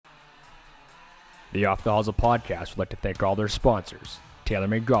The Off the Hosel podcast would like to thank all their sponsors: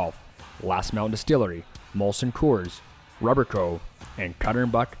 TaylorMade Golf, Last Mountain Distillery, Molson Coors, Rubber Cove, and Cutter &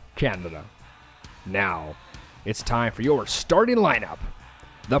 Buck Canada. Now, it's time for your starting lineup.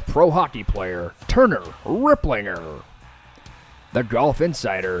 The pro hockey player, Turner Ripplinger. The golf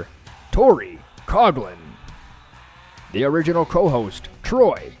insider, Tori Coughlin. The original co-host,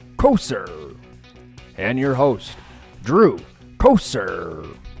 Troy Koser. And your host, Drew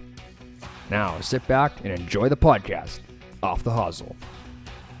Koser. Now, sit back and enjoy the podcast, Off the Hosel.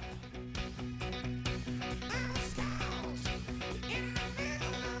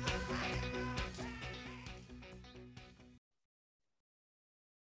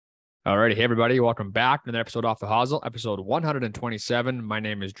 Alrighty, hey everybody, welcome back to another episode Off the Hosel, episode 127. My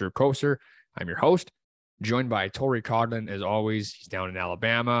name is Drew Koser. I'm your host, joined by Tori Coughlin as always. He's down in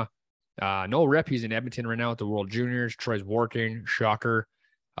Alabama. No Rip, he's in Edmonton right now at the World Juniors. Troy's working, shocker.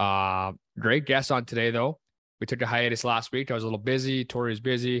 Great guest on today, though. We took a hiatus last week. I was a little busy. Tori's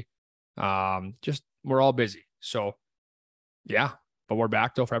busy. We're all busy. So, yeah. But we're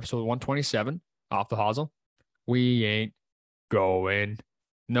back, though, for episode 127, Off the Hosel. We ain't going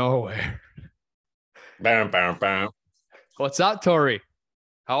nowhere. Bam, bam, bam. What's up, Tori?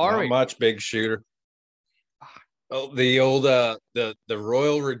 How are we? Not much, big shooter. Oh, the old the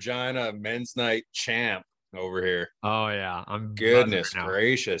Royal Regina Men's Night champ over here. Oh, yeah. I'm Goodness right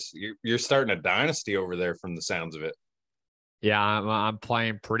gracious. You're starting a dynasty over there from the sounds of it. Yeah, I'm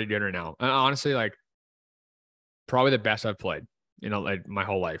playing pretty good right now. And honestly, like, probably the best I've played, like my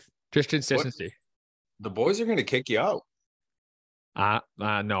whole life. Just consistency. The boys are going to kick you out.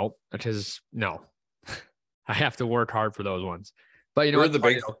 No, it is no. I have to work hard for those ones. But who are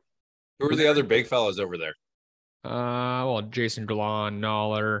the other big fellas over there? Well, Jason Galon,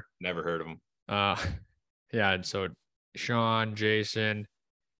 Noller. Never heard of them. Yeah, and so Sean, Jason,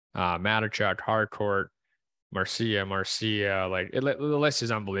 Matachuk, Harcourt, Marcia, like the list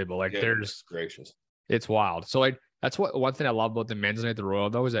is unbelievable. Like Goodness gracious. It's wild. So like that's one thing I love about the men's night at the Royal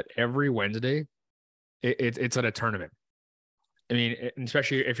though is that every Wednesday it's at a tournament. I mean,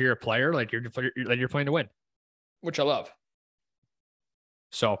 especially if you're a player, like you're playing to win, which I love.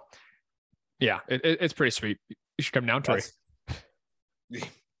 So, yeah, it's pretty sweet. You should come down, Tori.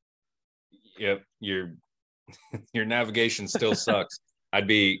 Yep, your navigation still sucks. I'd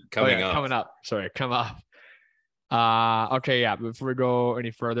be coming up. Coming up. Sorry, come up. Okay, yeah. Before we go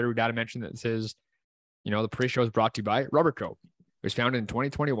any further, we got to mention that this is, the pre-show is brought to you by Rubber Cove. It was founded in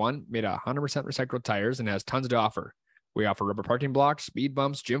 2021, made 100% recycled tires, and has tons to offer. We offer rubber parking blocks, speed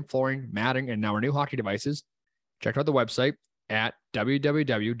bumps, gym flooring, matting, and now our new hockey devices. Check out the website at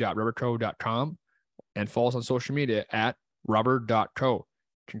www.rubberco.com and follow us on social media at rubber.co.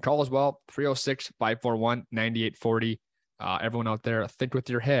 You can call as well, 306-541-9840. Everyone out there, think with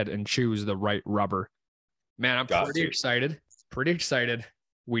your head and choose the right rubber. Man, I'm pretty excited.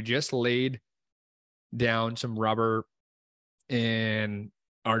 We just laid down some rubber in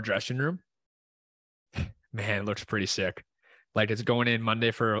our dressing room. Man, it looks pretty sick. Like it's going in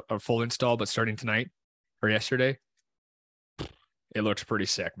Monday for a full install, but starting tonight or yesterday, it looks pretty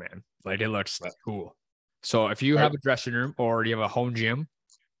sick, man. Like it looks cool. So if you have a dressing room or you have a home gym,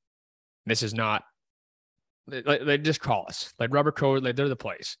 this is not, like just call us. Like Rubber Code, like they're the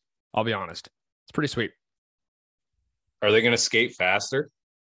place. I'll be honest. It's pretty sweet. Are they going to skate faster?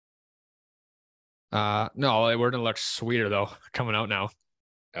 No, we're going to look sweeter though, coming out now.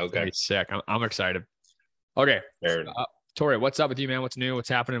 Okay. It's sick. I'm excited. Okay. Tori, what's up with you, man? What's new? What's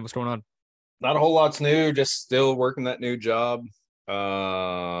happening? What's going on? Not a whole lot's new. Just still working that new job.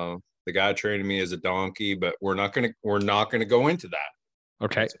 The guy training me is a donkey, but we're not gonna go into that.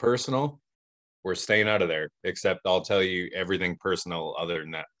 Okay. It's personal. We're staying out of there, except I'll tell you everything personal other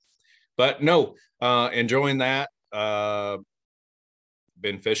than that. But no, enjoying that.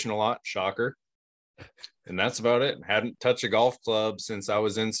 Been fishing a lot, shocker. And that's about it. Hadn't touched a golf club since I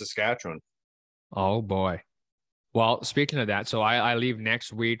was in Saskatchewan. Oh boy. Well, speaking of that, so I leave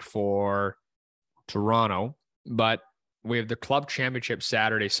next week for Toronto, but we have the club championship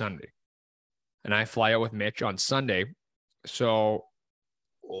Saturday, Sunday, and I fly out with Mitch on Sunday. So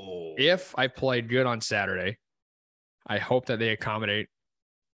if I play good on Saturday, I hope that they accommodate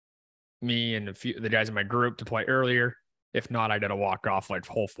me and the guys in my group to play earlier. If not, I got to walk off like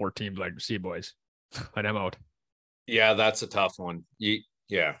whole 4 teams like see boys. And I'm out. Yeah, that's a tough one. You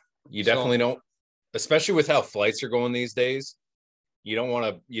definitely don't, especially with how flights are going these days. You don't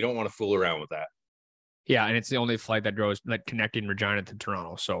want to fool around with that. Yeah, and it's the only flight that goes like connecting Regina to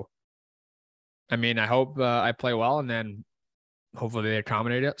Toronto. So, I mean, I hope I play well, and then hopefully they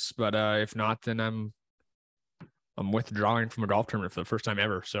accommodate us. But if not, then I'm withdrawing from a golf tournament for the first time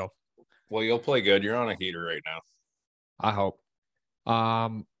ever. So Well, you'll play good. You're on a heater right now. I hope.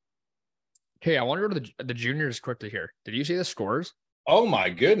 Okay, I want to go to the juniors quickly here. Did you see the scores? Oh my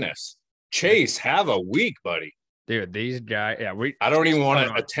goodness. Chase, have a week, buddy. Dude, these guys, yeah, I don't even want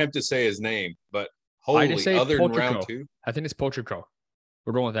to attempt to say his name, but holy, other than round 2. I think it's Potrico.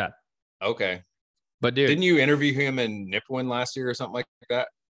 We're going with that. Okay. But dude, didn't you interview him in Nipawin last year or something like that?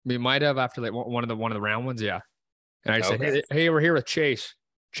 We might have after like one of the round ones, yeah. And I said, hey, we're here with Chase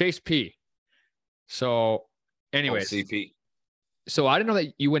P. So, anyways, CP. So I didn't know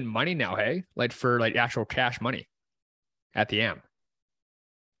that you win money now, hey, like for like actual cash money at the AM.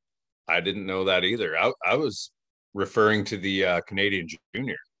 I didn't know that either. I was referring to the Canadian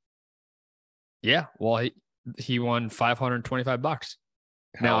Junior. Yeah, well, he won $525.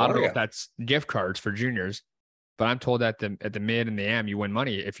 Now I don't know if that's gift cards for juniors, but I'm told that at the mid and the AM you win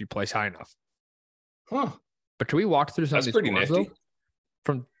money if you place high enough. Huh. But can we walk through some of these pretty nifty.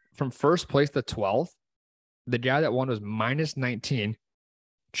 Though? From first place to 12th, the guy that won was minus 19.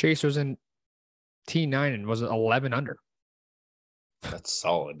 Chase was in T9 and was 11 under. That's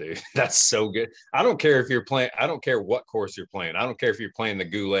solid, dude. That's so good. I don't care if you're playing. I don't care what course you're playing. I don't care if you're playing the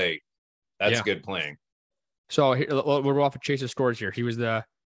Goulet. That's good playing. So we're off of Chase's scores here. He was the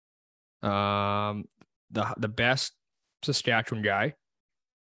best Saskatchewan guy.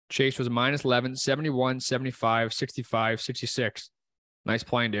 Chase was minus 11, 71, 75, 65, 66. Nice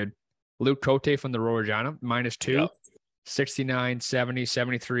playing, dude. Luke Cote from the Rowajana, minus 2, 69, 70,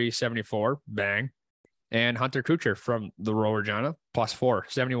 73, 74. Bang. And Hunter Kucher from the Rowajana, plus 4,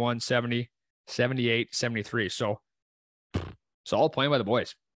 71, 70, 78, 73. So all playing by the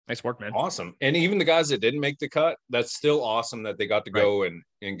boys. Nice work, man. Awesome. And even the guys that didn't make the cut, that's still awesome that they got to go and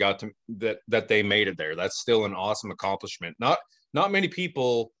got to that they made it there. That's still an awesome accomplishment. Not many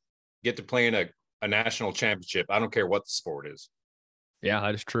people get to play in a national championship. I don't care what the sport is. Yeah,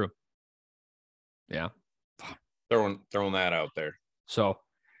 that is true. Yeah. Throwing that out there. So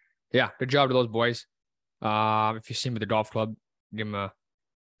yeah, good job to those boys. If you see them at the golf club, give them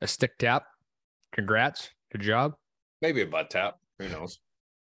a stick tap. Congrats. Good job. Maybe a butt tap. Who knows?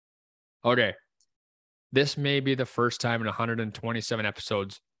 Okay. This may be the first time in 127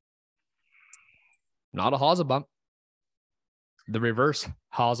 episodes. Not a hosel bump. The reverse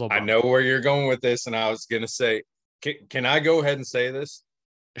hosel bump. I know where you're going with this, and I was going to say, can I go ahead and say this?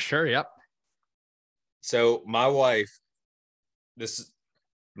 Sure, yep. So my wife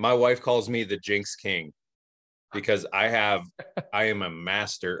calls me the Jinx King because I am a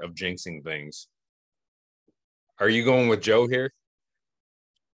master of jinxing things. Are you going with Joe here?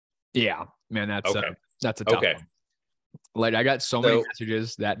 Yeah, man, that's a tough one. Like I got so many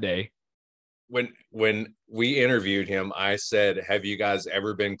messages that day. When we interviewed him, I said, "Have you guys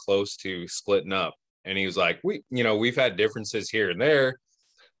ever been close to splitting up?" And he was like, we've had differences here and there,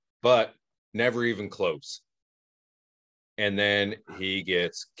 but never even close." And then he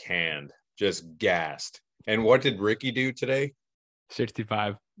gets canned, just gassed. And what did Ricky do today?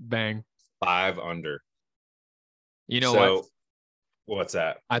 65. Bang. 5 under. You know what? What's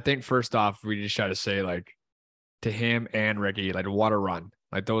that? I think first off, we just try to say like to him and Ricky, like what a run.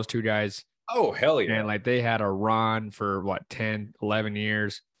 Like those two guys. Oh, hell yeah. And like they had a run for 10, 11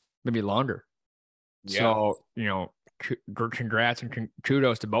 years, maybe longer. Yeah. So, congrats and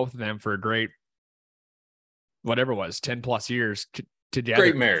kudos to both of them for a great, whatever it was, 10 plus years together.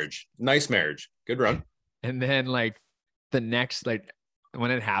 Great marriage. Nice marriage. Good run. And then the next,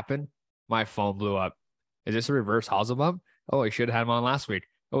 when it happened, my phone blew up. Is this a reverse hosel bump? Oh, we should have had him on last week.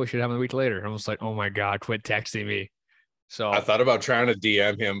 Oh, we should have him a week later. I was like, oh my God, quit texting me. So I thought about trying to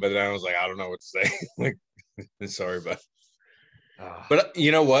DM him, but then I was like, I don't know what to say. Sorry, but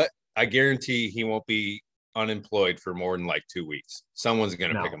you know what? I guarantee he won't be unemployed for more than 2 weeks. Someone's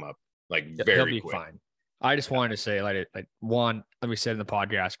going to pick him up very he'll be quick. Fine. I just wanted to say one, like we said in the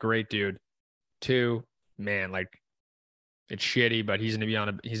podcast, great dude. 2, man, it's shitty, but he's gonna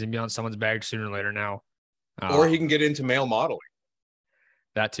be on someone's bag sooner or later now. Or he can get into male modeling.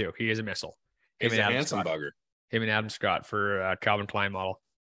 That too. He is a missile. He's a handsome bugger. Him and Adam Scott for Calvin Klein model.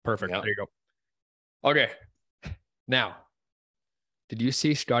 Perfect. Yep. There you go. Okay. Now, did you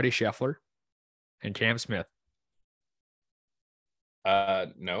see Scotty Scheffler and Cam Smith?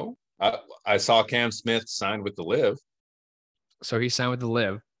 No. I saw Cam Smith signed with the LIV. So he signed with the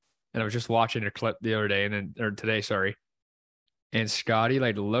LIV, and I was just watching a clip the other day, today, sorry. And Scotty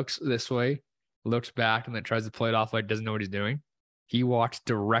looks this way, looks back, and then tries to play it off doesn't know what he's doing. He walks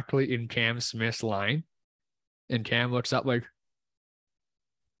directly in Cam Smith's line, and Cam looks up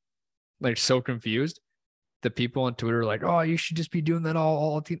so confused. The people on Twitter are like, "Oh, you should just be doing that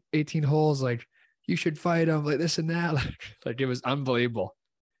all 18 holes. You should fight him this and that." It was unbelievable.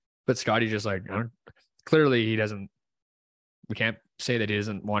 But Scotty just like, clearly he doesn't, we can't say that he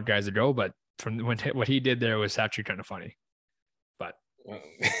doesn't want guys to go, but from what he did there was actually kind of funny. But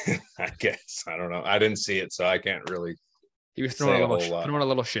I guess, I don't know. I didn't see it, so I can't really. He was throwing a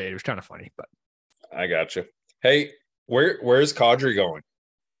little shade. It was kind of funny, but I got you. Hey, where's Kadri going?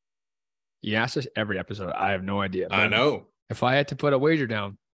 You ask us every episode. I have no idea. I know. If I had to put a wager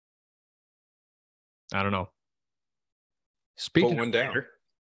down, I don't know. Put one down.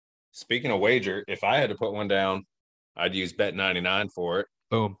 Speaking of wager, if I had to put one down, I'd use Bet99 for it.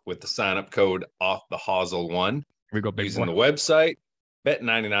 Boom. With the sign-up code off the Hosel 1. We go big using the website,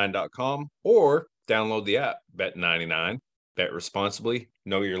 bet99.com, or download the app, Bet99. Bet responsibly,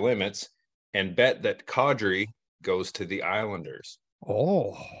 know your limits, and bet that Kadri goes to the Islanders.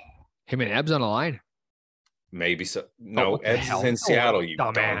 Oh, him and Ebbs on the line? Maybe so. No, Ebbs is in Seattle, you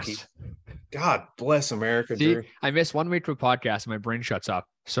dumbass. donkey. God bless America, See, Drew. I missed 1 week for a podcast and my brain shuts up.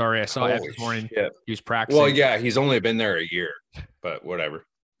 Sorry, I saw Ebbs this morning. Shit. He was practicing. Well, yeah, he's only been there a year, but whatever.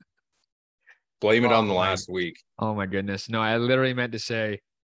 Blame it on the last week. Oh my goodness. No, I literally meant to say,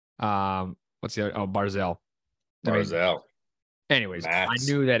 what's the other? Oh, Barzell. Barzell. Anyways, I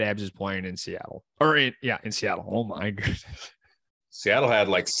knew that Ebbs is playing in Seattle. In Seattle. Oh my goodness. Seattle had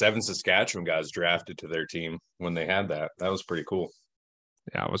like 7 Saskatchewan guys drafted to their team when they had that. That was pretty cool.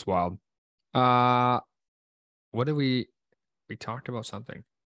 Yeah, it was wild. What did we talked about something?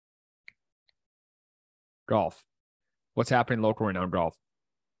 Golf. What's happening local right now in golf?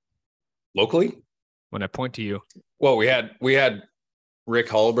 Locally? When I point to you. Well, we had Rick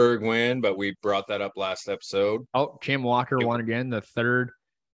Hallberg win, but we brought that up last episode. Oh, Cam Walker won again, the third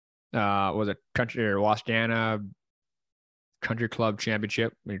was a country or Wascana Country Club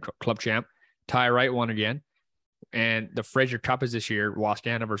Championship, club champ. Ty Wright won again. And the Fraser Cup is this year,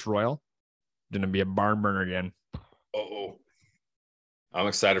 Wascana versus Royal. Going to be a barn burner again. Oh, I'm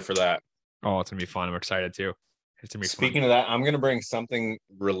excited for that. Oh, it's going to be fun. I'm excited too. It's going to be Speaking of that, I'm going to bring something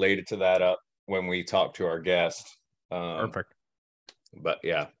related to that up when we talk to our guest. Perfect. But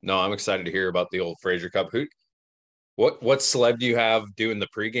yeah, no, I'm excited to hear about the old Fraser Cup. What celeb do you have doing the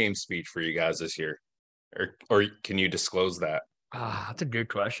pregame speech for you guys this year? Or can you disclose that? That's a good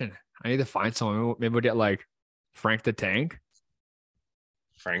question. I need to find someone. Maybe we'll get like Frank the Tank.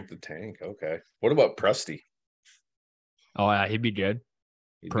 Frank the Tank. Okay. What about Prusty? Oh yeah, he'd be good.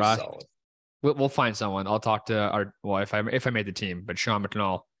 He'd be solid. We'll find someone. I'll talk to if I made the team, but Sean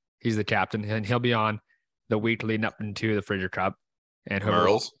McNall, he's the captain, and he'll be on the week leading up into the Fraser Cup. And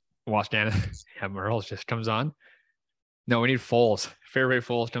Merles. Wascana. Yeah, Merles just comes on. No, we need Foles. Fairway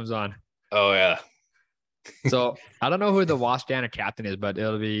Foles comes on. Oh yeah. So I don't know who the Wascana captain is, but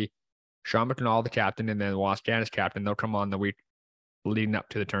it'll be Sean McNall, the captain, and then Wascana's captain. They'll come on the week leading up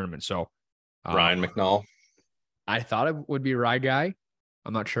to the tournament. So Ryan McNall. I thought it would be Rye Guy.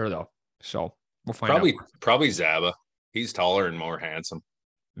 I'm not sure though. So we'll find out. Probably Zaba. He's taller and more handsome.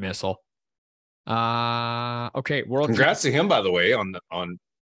 Missile. Okay. Congrats to him, by the way, on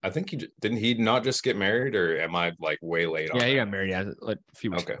I think he not just get married, or am I like way late on he that? got married like a few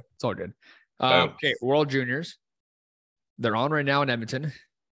weeks ago. It's all good. Oh. Okay, World Juniors. They're on right now in Edmonton.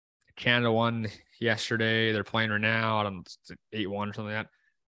 Canada won yesterday. They're playing right now. I don't know, it's 8-1 or something like that.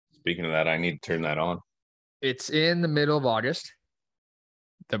 Speaking of that, I need to turn that on. It's in the middle of August.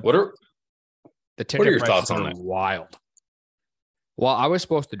 What are your thoughts on that? Wild. Well, I was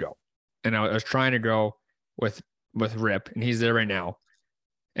supposed to go, and I was trying to go with Rip, and he's there right now.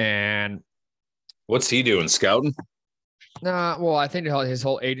 And what's he doing? Scouting? Well, I think his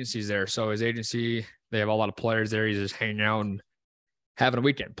whole agency's there. So his agency, they have a lot of players there. He's just hanging out and having a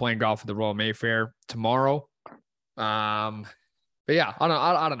weekend, playing golf at the Royal Mayfair tomorrow. But yeah,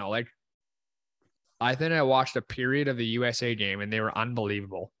 I don't know. Like, I think I watched a period of the USA game and they were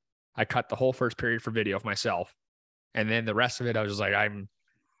unbelievable. I cut the whole first period for video of myself. And then the rest of it, I was just like,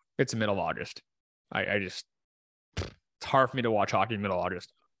 it's the middle of August. It's hard for me to watch hockey in the middle of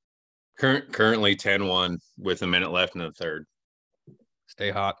August. Currently 10-1 with a minute left in the third. Stay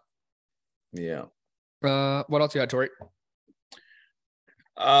hot. Yeah. What else you got, Tori?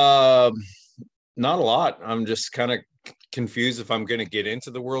 Not a lot. I'm just kind of confused if I'm going to get into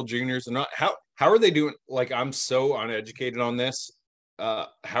the World Juniors or not. How are they doing? Like, I'm so uneducated on this.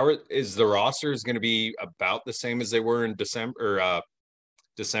 Is the rosters going to be about the same as they were in December,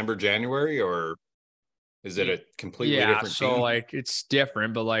 January, or is it a completely different team? So like it's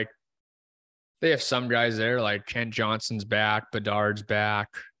different, but like they have some guys there, like Ken Johnson's back, Bedard's back.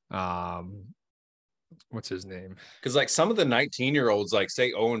 What's his name? Because like some of the 19-year-olds, like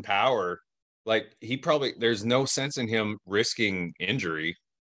say Owen Power, like there's no sense in him risking injury.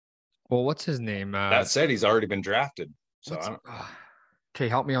 Well, what's his name? That said, he's already been drafted. So Okay,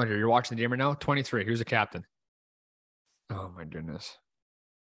 help me out here. You're watching the game right now. 23. Who's the captain? Oh my goodness.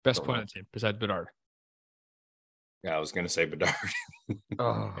 Best player on the team besides Bedard. Yeah, I was gonna say Bedard.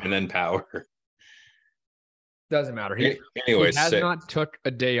 Oh. And then Power. Doesn't matter. He has not took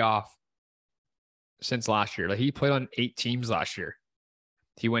a day off since last year. Like he played on 8 teams last year.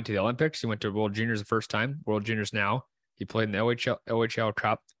 He went to the Olympics. He went to World Juniors the first time. World Juniors now. He played in the OHL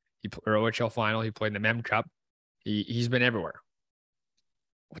Cup. Or OHL final. He played in the MEM Cup. He's been everywhere.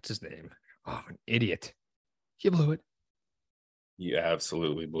 What's his name? Oh, I'm an idiot. You blew it. You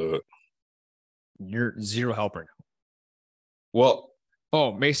absolutely blew it. You're zero helper now.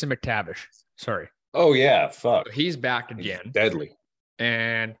 Well, Mason McTavish. Sorry. Oh yeah, fuck. He's back again. He's deadly.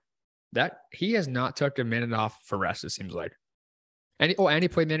 And that he has not took a minute off for rest, it seems like. And he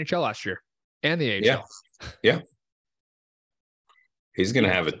played in the NHL last year and the AHL. Yeah. He's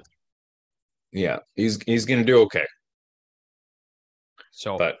gonna have it. Yeah, he's gonna do okay.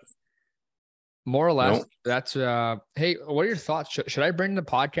 So, but more or less, that's hey, what are your thoughts? Should I bring the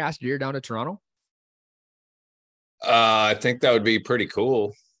podcast gear down to Toronto? I think that would be pretty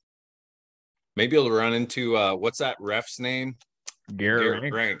cool. Maybe you'll run into what's that ref's name?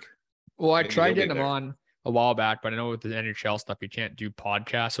 Garrett Rank. Well, I tried getting him on a while back, but I know with the NHL stuff, you can't do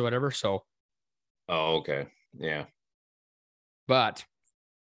podcasts or whatever. So, oh, okay, yeah. But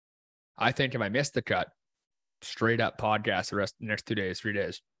I think if I miss the cut, straight up podcast the next 2 days, 3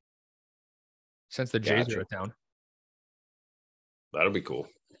 days, since the Jays are out of town. That'll be cool.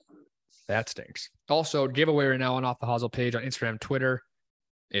 That stinks. Also, giveaway right now on Off the Hosel page on Instagram, Twitter.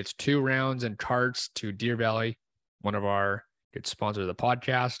 It's 2 rounds and cards to Deer Valley, one of our good sponsors of the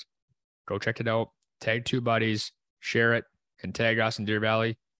podcast. Go check it out. Tag 2 buddies, share it, and tag us in Deer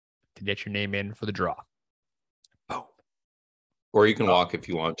Valley to get your name in for the draw. Oh. Or you can walk if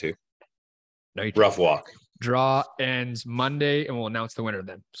you want to. No, you rough walk. Draw ends Monday, and we'll announce the winner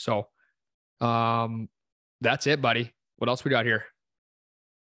then. So, that's it, buddy. What else we got here?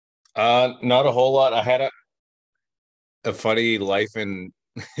 Not a whole lot. I had a funny life in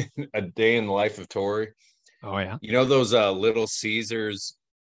a day in the life of Tori. Oh yeah. You know those Little Caesars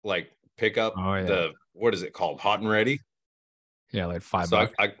like pickup? Oh yeah. The what is it called? Hot and ready? Yeah, like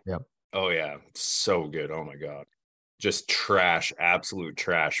 $5. Yeah. Oh yeah, so good. Oh my god, just trash, absolute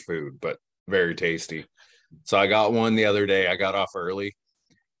trash food, but very tasty. So I got one the other day. I got off early,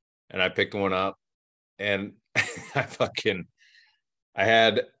 and I picked one up, and I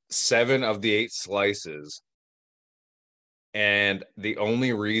had 7 of the 8 slices. And the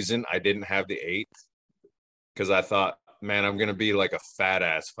only reason I didn't have the 8th, because I thought, man, I'm going to be like a fat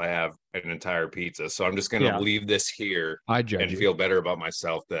ass if I have an entire pizza. So I'm just going to leave this here and feel better about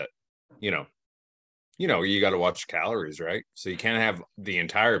myself that, you got to watch calories, right? So you can't have the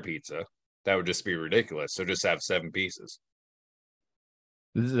entire pizza. That would just be ridiculous. So just have 7 pieces.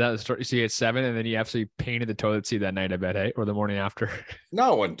 Is that the story? So you had 7 and then you absolutely painted the toilet seat that night, I bet, hey? Or the morning after?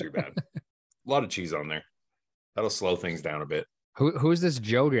 No, it wasn't too bad. A lot of cheese on there. That'll slow things down a bit. Who's this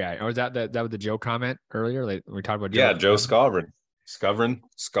Joe guy? Or was that was the Joe comment earlier? Like we talked about Joe. Yeah, Joe Scovran.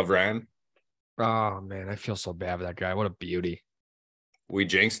 Oh man, I feel so bad for that guy. What a beauty. We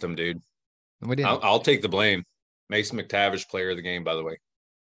jinxed him, dude. We did. I'll take the blame. Mason McTavish, player of the game, by the way.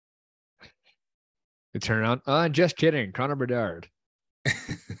 You turn around. Just kidding. Connor Bedard.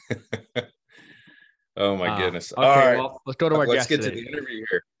 Oh my goodness. Okay, all right. Well, let's go to our guest Let's get today. to the interview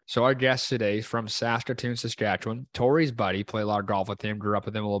here. So our guest today is from Saskatoon, Saskatchewan. Tori's buddy, played a lot of golf with him, grew up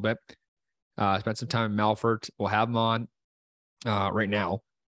with him a little bit. Spent some time in Melfort. We'll have him on right now.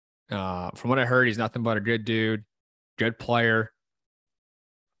 From what I heard, he's nothing but a good dude, good player.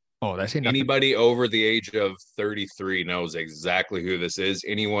 Oh, that's anybody over the age of 33 knows exactly who this is.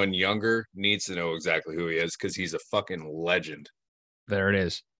 Anyone younger needs to know exactly who he is because he's a fucking legend. There it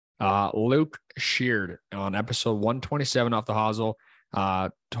is. Luke Sheard on episode 127 off the Hosel.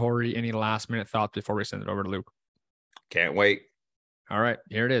 Tori, any last minute thoughts before we send it over to Luke? Can't wait. All right,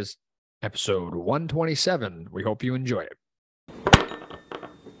 here it is. Episode 127. We hope you enjoy it.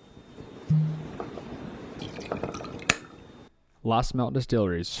 Lost Mountain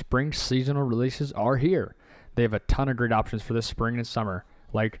Distillery's spring seasonal releases are here. They have a ton of great options for this spring and summer,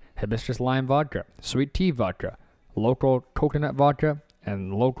 like hibiscus lime vodka, sweet tea vodka, local coconut vodka,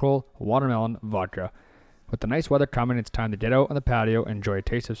 and local watermelon vodka. With the nice weather coming, it's time to get out on the patio and enjoy a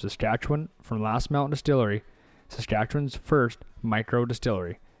taste of Saskatchewan from Lost Mountain Distillery, Saskatchewan's first micro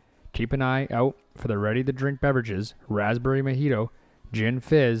distillery. Keep an eye out for the ready-to-drink beverages, raspberry mojito, gin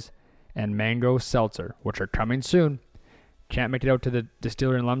fizz, and mango seltzer, which are coming soon. Can't make it out to the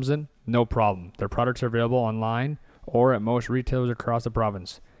distillery in Lumsden? No problem. Their products are available online or at most retailers across the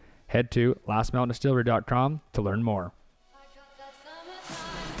province. Head to lastmountaindistillery.com to learn more.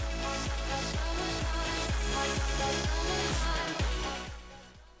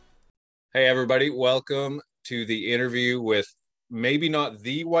 Hey, everybody. Welcome to the interview with maybe not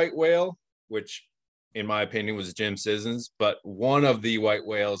the white whale, which in my opinion was Jim Sissons, but one of the white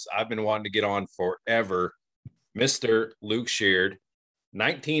whales I've been wanting to get on forever, Mr. Luke Sheard,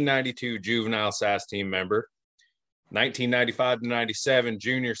 1992 juvenile SAS team member, 1995 to 97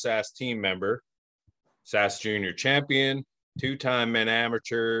 junior SAS team member, SAS junior champion, two-time men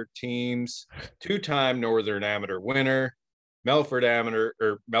amateur teams, two-time Northern Amateur winner, Melfort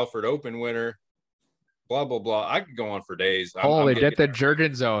Open winner, blah, blah, blah. I could go on for days. Holy, get the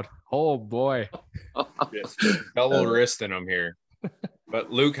Jergens out. Oh, boy. Just double wristing them here.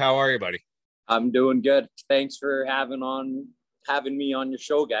 But Luke, how are you, buddy? I'm doing good. Thanks for having me on your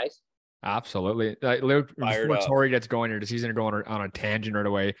show, guys. Absolutely. Luke, before Tori gets going here, the season going on a tangent right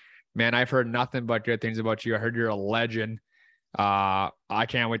away. Man, I've heard nothing but good things about you. I heard you're a legend. I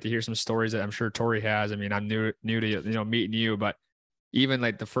can't wait to hear some stories that I'm sure Tori has. I mean, I'm new to meeting you, but even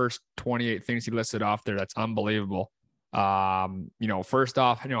like the first 28 things he listed off there, that's unbelievable. First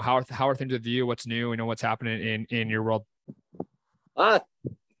off, how are things with you? What's new? What's happening in your world?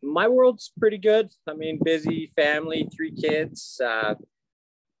 My world's pretty good. I mean, busy family, 3 kids.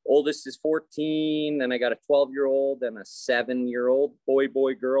 Oldest is 14, and I got a 12-year-old and a 7-year-old boy,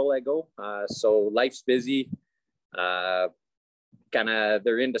 girl. I go. So life's busy.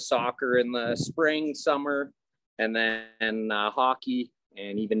 They're into soccer in the spring, summer, and then hockey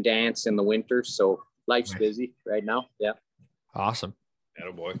and even dance in the winter. So life's busy right now. Yeah. Awesome.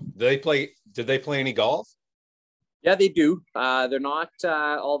 Attaboy. Did they play any golf? Yeah, they do. They're not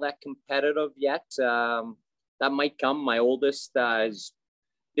all that competitive yet. That might come. My oldest is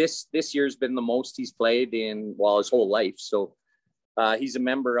this year's been the most he's played in his whole life. So he's a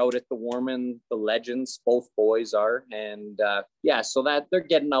member out at the Warman, the Legends. Both boys are, and so that they're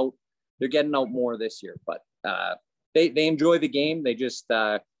getting out more this year. But they enjoy the game. They just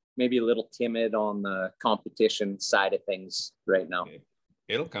maybe a little timid on the competition side of things right now.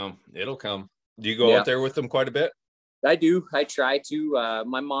 It'll come. Do you go out there with them quite a bit? I do. I try to.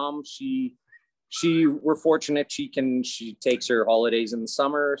 My mom, we're fortunate. She takes her holidays in the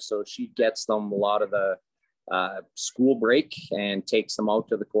summer, so she gets them a lot of the school break and takes them out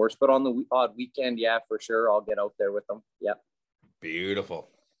to the course. But on the odd weekend, yeah, for sure, I'll get out there with them. Yeah. Beautiful.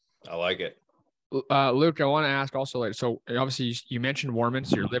 I like it. Luke, I want to ask also, so obviously you mentioned Warman,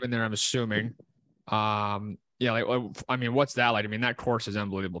 so you're living there, I'm assuming. What's that like? I mean, that course is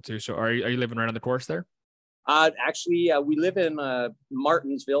unbelievable too. So are you living right on the course there? Actually, we live in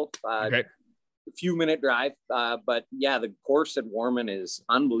Martinsville, okay. A few minute drive. But yeah, the course at Warman is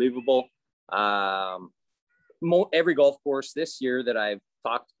unbelievable. Every golf course this year that I've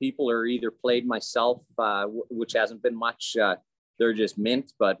talked to people or either played myself, which hasn't been much, they're just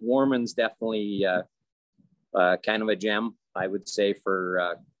mint, but Warman's definitely kind of a gem, I would say,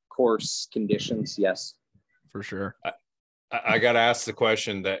 for course conditions. Yes, for sure. I got to ask the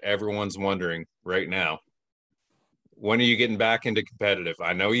question that everyone's wondering right now. When are you getting back into competitive?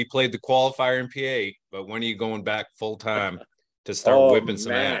 I know you played the qualifier in PA, but when are you going back full time to start whipping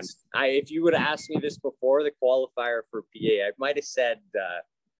some ass? If you would have asked me this before the qualifier for PA, I might have said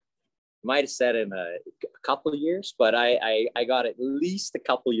in a couple of years, but I got at least a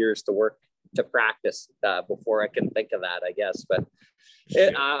couple of years to practice before I can think of that, I guess. But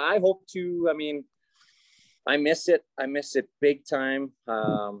I hope to. I mean, I miss it. I miss it big time.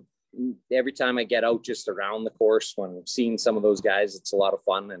 Every time I get out just around the course, when seeing some of those guys, it's a lot of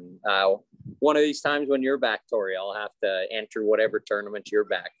fun. And one of these times when you're back, Tori, I'll have to enter whatever tournament you're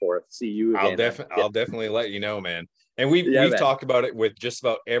back for. See you again. I'll definitely let you know, man. And we've talked about it with just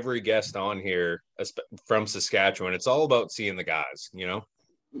about every guest on here from Saskatchewan. It's all about seeing the guys,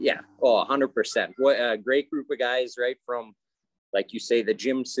 Yeah. 100%. What a great group of guys, right? From, like you say, the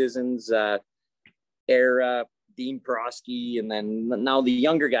Jim Sissons era, Dean Prosky, and then now the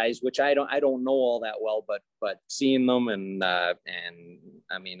younger guys, which I don't know all that well, but seeing them and I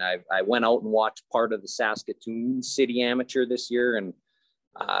mean, I went out and watched part of the Saskatoon City Amateur this year, and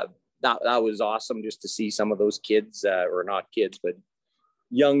that was awesome just to see some of those kids, or not kids, but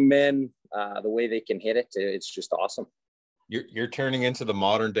young men, the way they can hit it. It's just awesome. You're turning into the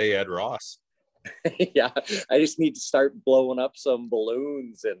modern day Ed Ross. Yeah, I just need to start blowing up some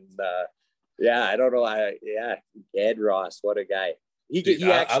balloons and. Yeah, I don't know. Ed Ross, what a guy.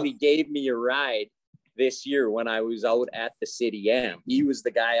 He actually gave me a ride this year when I was out at the City Am. He was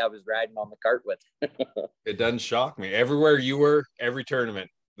the guy I was riding on the cart with. It doesn't shock me. Everywhere you were, every tournament,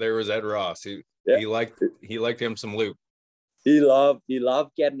 there was Ed Ross. He liked him some Luke. He loved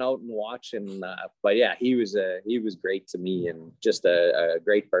getting out and watching. But yeah, he was great to me and just a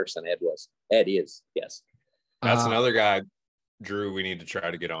great person. Ed is, yes. That's another guy Drew, we need to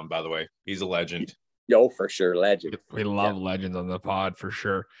try to get on, by the way. He's a legend. Yo, for sure. Legend. We love legends on the pod for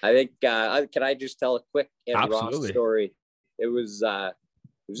sure. I think, can I just tell a quick Ed Absolutely. Ross story? It was, I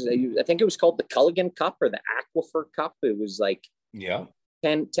think it was called the Culligan Cup or the Aquifer Cup. It was like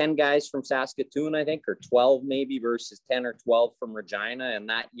 10 guys from Saskatoon, I think, or 12 maybe versus 10 or 12 from Regina. And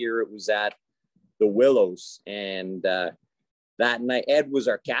that year it was at the Willows. And that night, Ed was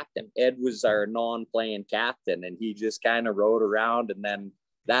our captain. Ed was our non-playing captain. And he just kind of rode around. And then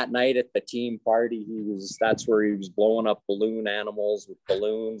that night at the team party, that's where he was blowing up balloon animals with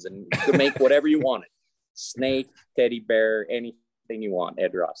balloons, and you could make whatever you wanted. Snake, teddy bear, anything you want,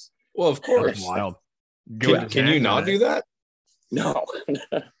 Ed Ross. Well, of course. Wild. Can you not do that? No.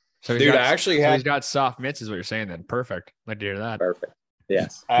 So dude, I actually have. He's got soft mitts, is what you're saying. Then perfect. Like to hear that. Perfect.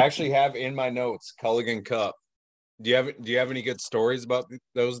 Yes. I actually have in my notes Culligan Cup. Do you have any good stories about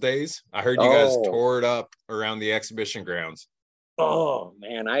those days? I heard you guys tore it up around the exhibition grounds. Oh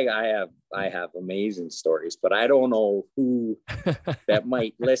man, I have amazing stories, but I don't know who that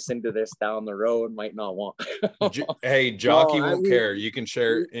might listen to this down the road might not want. Hey, Jockey won't care. You can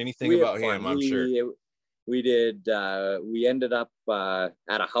share anything about him, I'm sure. We ended up at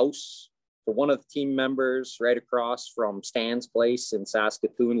a house for one of the team members right across from Stan's place in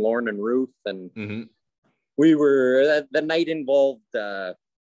Saskatoon, Lauren and Ruth, and we were the night involved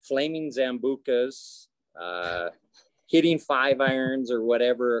flaming Zambucas, hitting 5-irons or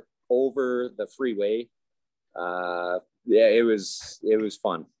whatever over the freeway. It was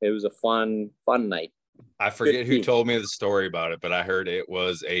fun. It was a fun night. I forget who told me the story about it, but I heard it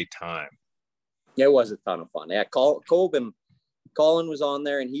was a time. It was a ton of fun. Yeah, Colin was on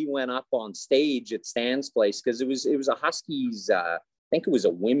there, and he went up on stage at Stan's place because it was a Huskies. I think it was a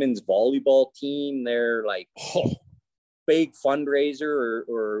women's volleyball team. They're like big fundraiser,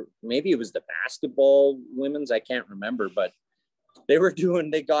 or maybe it was the basketball women's. I can't remember, but they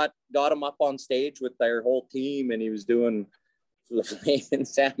got him up on stage with their whole team, and he was doing the flaming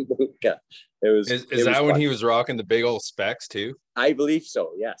Sambuca. Is that fun. When he was rocking the big old specs too? I believe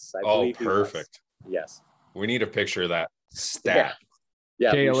so. Yes. I believe perfect. Yes. We need a picture of that stat.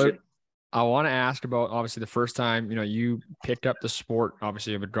 Yeah. Caleb, I want to ask about obviously the first time you picked up the sport,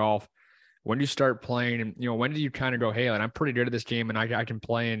 obviously of golf. When did you start playing, and when did you kind of go, hey, I'm pretty good at this game, and I can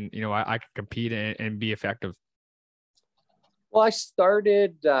play, and I can compete and be effective? Well, I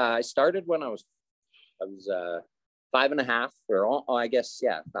started when I was 5.5, or I guess,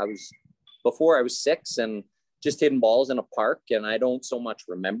 yeah, before I was 6, and just hitting balls in a park. And I don't so much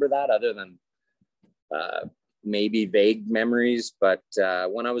remember that other than maybe vague memories. But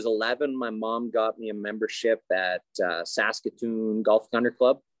when I was 11, my mom got me a membership at Saskatoon Golf Country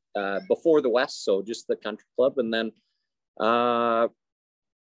Club before the West. So just the country club. And then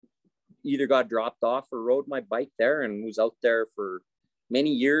either got dropped off or rode my bike there, and was out there for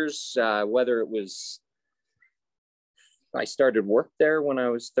many years, whether it was, I started work there when I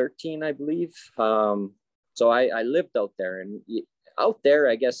was 13, I believe. So I lived out there, and out there,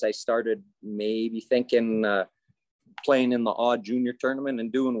 I guess I started maybe thinking, playing in the odd junior tournament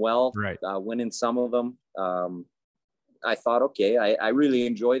and doing well, right. Winning some of them. I thought, okay, I really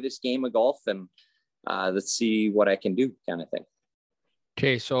enjoy this game of golf, and let's see what I can do, kind of thing.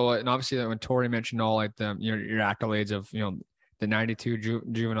 Okay. So, and obviously when Tori mentioned all like your accolades of, the 92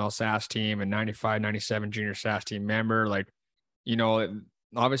 juvenile SAS team and 95, 97 junior SAS team member, like,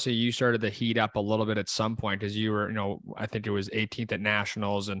 obviously you started to heat up a little bit at some point because you were, I think it was 18th at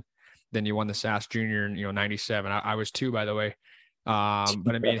nationals, and then you won the SAS junior in, 97. I was 2, by the way. But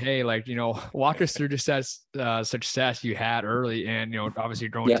I mean, hey, like, walk us through just that success you had early, and, obviously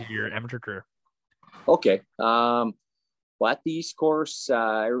growing to your amateur career. Okay. Well, at the East Course,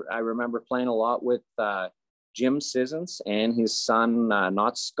 I remember playing a lot with Jim Sissons and his son,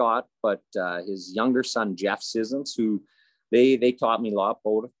 not Scott, but his younger son, Jeff Sissons, who they taught me a lot,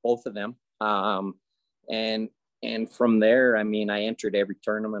 both of them. And from there, I mean, I entered every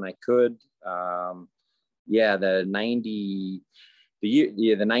tournament I could. The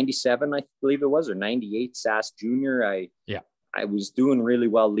 97, I believe it was, or 98 SAS Junior. I was doing really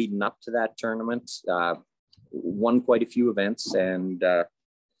well leading up to that tournament. Won quite a few events, and I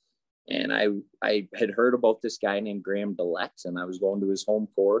had heard about this guy named Graham Dillette, and I was going to his home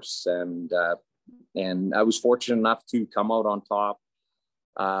course, and I was fortunate enough to come out on top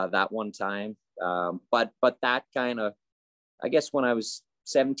that one time. But that kind of, I guess when I was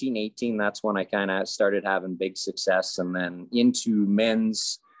 17, 18, that's when I kind of started having big success, and then into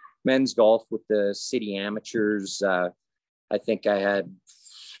men's golf with the city amateurs. I think I had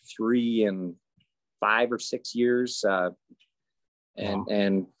 3 in 5 or 6 years.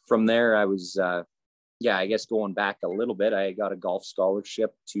 And from there I was yeah, I guess going back a little bit, I got a golf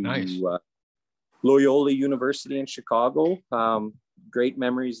scholarship to Nice. Loyola University in Chicago. Great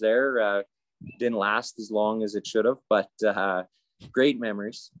memories there. Didn't last as long as it should have, but great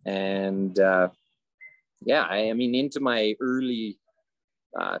memories. And yeah, I mean, into my early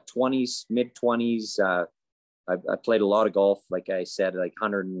 20s, mid 20s, I played a lot of golf. Like I said, like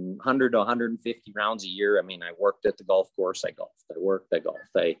 100 to 150 rounds a year. I mean, I worked at the golf course. I golfed. I worked. I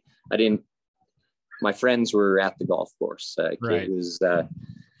golfed. I didn't. My friends were at the golf course. Right.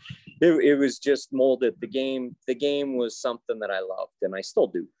 It was just molded. The game was something that I loved, and I still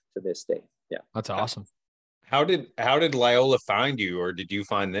do to this day. Yeah, that's awesome. How did Loyola find you, or did you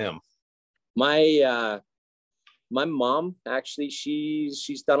find them? My mom, actually,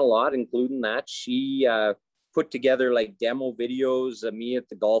 she's done a lot, including that. She put together like demo videos of me at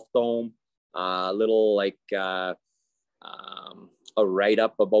the Golf Dome, a little like a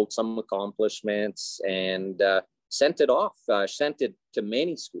write-up about some accomplishments, and sent it off, sent it to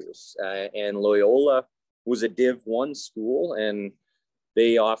many schools. And Loyola was a Div 1 school, and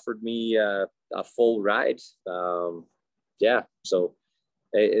they offered me a full ride. Yeah, so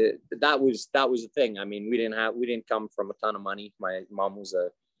that was the thing. I mean, we didn't come from a ton of money. My mom was a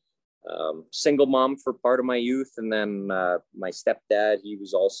single mom for part of my youth, and then my stepdad, he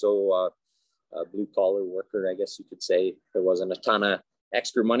was also a blue collar worker, I guess you could say. There wasn't a ton of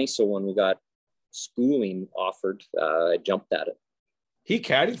extra money, so when we got schooling offered, I jumped at it. He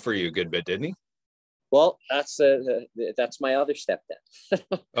caddied for you a good bit, didn't he? Well, that's my other stepdad.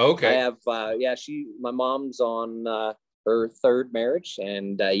 Okay. I have my mom's on her third marriage,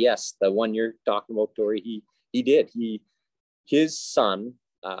 and yes, the one you're talking about, Tori, his son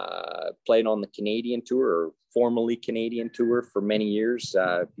played on the Canadian tour, or formerly Canadian tour, for many years.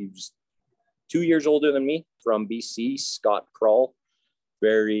 He was 2 years older than me, from BC. Scott Kroll,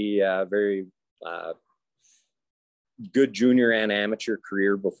 very good junior and amateur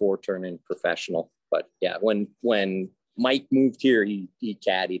career before turning professional. But yeah, when Mike moved here, he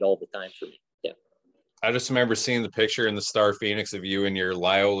caddied all the time for me. Yeah. I just remember seeing the picture in the Star Phoenix of you in your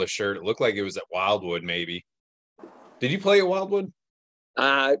Loyola shirt. It looked like it was at Wildwood, maybe. Did you play at Wildwood?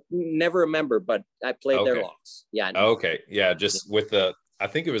 Never remember, but I played there lots. Yeah. Okay. Yeah. Just with I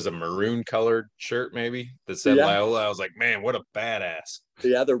think it was a maroon colored shirt, maybe, that said Loyola. I was like, man, what a badass.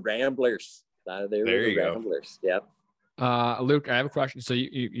 Yeah, the Ramblers. They were the Ramblers. Yeah. Luke, I have a question. So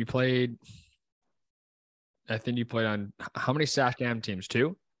you played, I think you played on how many SASCAM teams?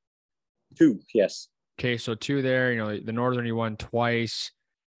 Two, yes. Okay, so two there. You know, the Northern you won twice.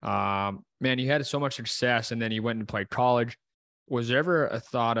 Man, you had so much success, and then you went and played college. Was there ever a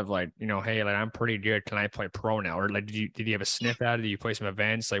thought of like, you know, hey, like I'm pretty good, can I play pro now? Or like, did you have a sniff at it? Did you play some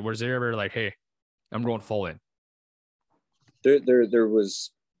events? Like, was there ever like, hey, I'm going full in? There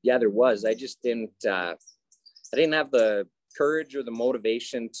was. I just didn't. I didn't have the courage or the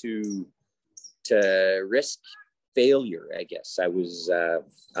motivation to risk failure, I guess. I was.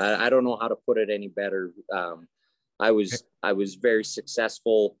 I don't know how to put it any better. I was very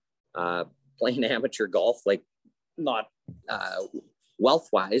successful playing amateur golf, like not wealth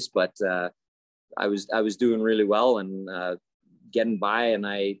wise, but I was doing really well and getting by. And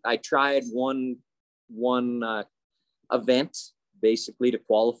I tried one event basically to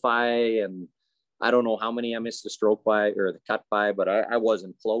qualify, and I don't know how many I missed the stroke by or the cut by, but I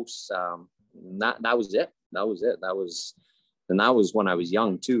wasn't close. That was it. That was when I was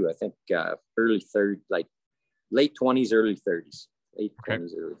young too. I think early third, like late 20s, early 30s, late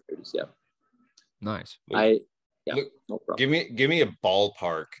 20s, early 30s. Yeah. Nice. Look, no problem. Give me a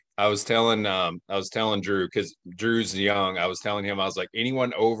ballpark. I was telling Drew, because Drew's young. I was telling him, I was like,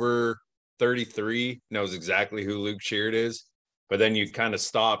 anyone over 33 knows exactly who Luke Sheard is. But then you kind of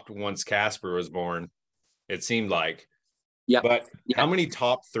stopped once Casper was born, it seemed like. Yeah. But how many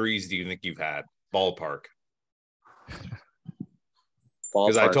top threes do you think you've had? Ballpark.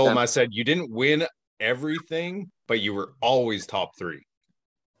 Because I told him, I said, you didn't win everything, but you were always top three.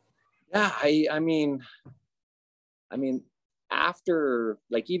 Yeah, I mean, after,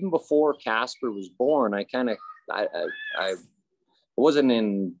 like, even before Casper was born, I wasn't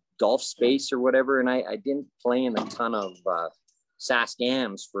in golf space or whatever, and I didn't play in a ton of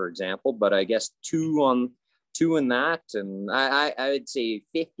SASCAMs, for example, but I guess two in that, and I would say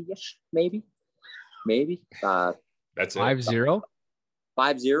 50-ish, maybe. That's it. 5-0?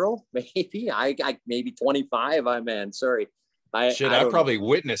 5-0, maybe. I maybe 25. Sorry. I probably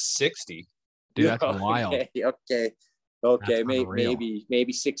witnessed 60. Dude, that's wild. Okay.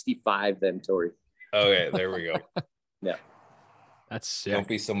 Maybe 65 then, Tori. Okay, there we go. Yeah. That's sick. Don't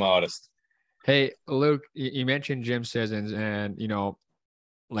be so modest. Hey, Luke, you mentioned Jim Sissons, and, you know,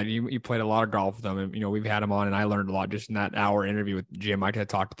 like you played a lot of golf with him, and we've had him on, and I learned a lot just in that hour interview with Jim. I could have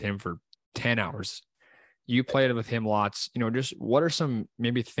talked to him for 10 hours. You played with him lots. Just what are some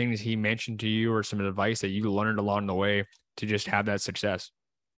maybe things he mentioned to you or some advice that you learned along the way to just have that success?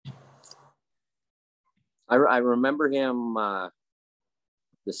 I remember him the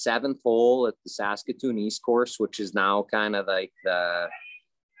 7th hole at the Saskatoon East Course, which is now kind of like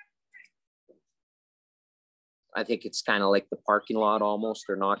I think it's kind of like the parking lot almost,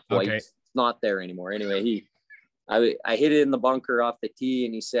 or not quite. Okay. It's not there anymore. Anyway, I hit it in the bunker off the tee,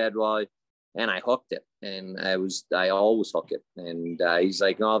 and he said, well, and I hooked it, and I always hook it. And he's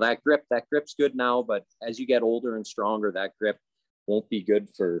like, no, that grip's good now, but as you get older and stronger, that grip won't be good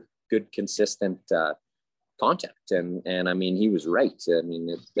for good, consistent contact. And I mean, he was right. I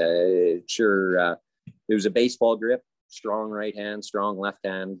mean, it was a baseball grip, strong right hand, strong left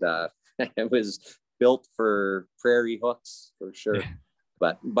hand. It was built for prairie hooks for sure,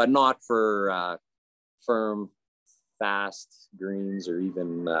 but not for firm, fast greens, or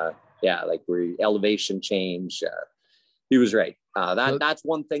even like where elevation change. He was right. That's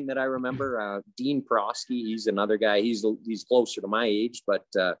one thing that I remember. Dean Prosky, he's another guy. He's closer to my age, but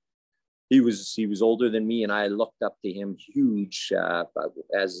he was older than me, and I looked up to him huge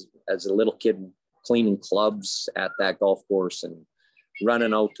as a little kid, cleaning clubs at that golf course and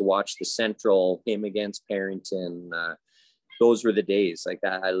running out to watch the Central, him against Parrington. Those were the days like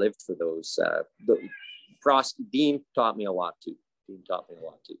that. I lived for those. Dean taught me a lot too.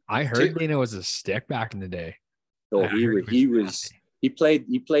 I heard Dana was a stick back in the day. So he played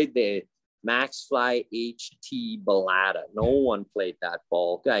the Max Fly HT Bellata. No one played that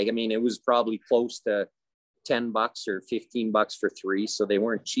ball. I mean, it was probably close to $10 or $15 for 3. So they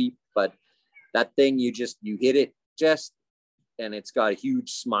weren't cheap, but that thing, you hit it and it's got a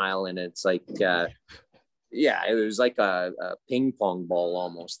huge smile, and it's like, it was like a ping pong ball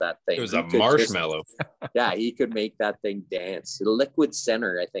almost, that thing. It was a marshmallow. He could make that thing dance. The liquid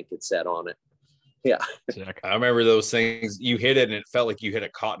center, I think it said on it. Yeah. I remember those things. You hit it and it felt like you hit a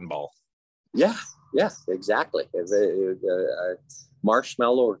cotton ball. Yeah, exactly. A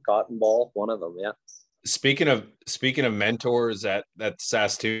marshmallow or cotton ball, one of them. Yeah. Speaking of mentors at that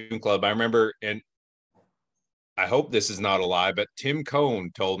Saskatoon club, I remember, and I hope this is not a lie, but Tim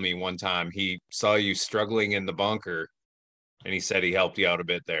Cohn told me one time he saw you struggling in the bunker, and he said he helped you out a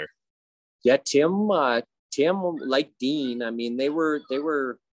bit there. Yeah, Tim, like Dean, I mean, they were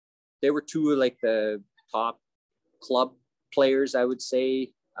two of like the top club players, I would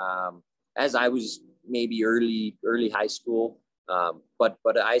say. As I was maybe early high school, but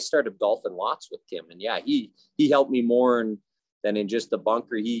I started golfing lots with Tim, and he helped me more than in just the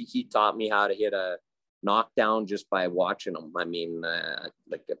bunker. He taught me how to hit a knockdown just by watching him. I mean, I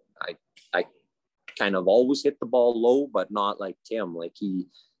kind of always hit the ball low, but not like Tim. Like he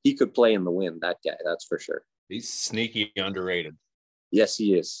could play in the wind, that guy, that's for sure. He's sneaky underrated. Yes,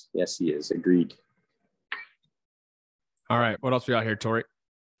 he is. Agreed. All right, what else we got here, Tori?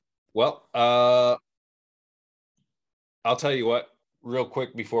 Well, I'll tell you what, real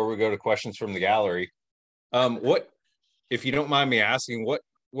quick before we go to questions from the gallery. What, if you don't mind me asking, what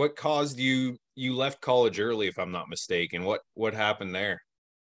caused you left college early, if I'm not mistaken? What happened there?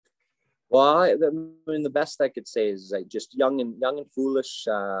 Well, I mean, the best I could say is just young and foolish.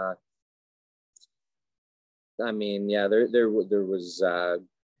 I mean, there was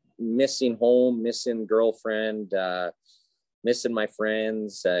missing home, missing girlfriend, missing my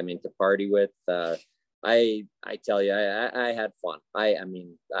friends. I mean, to party with. I tell you, I had fun. I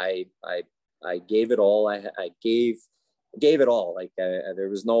gave it all. I gave it all. Like there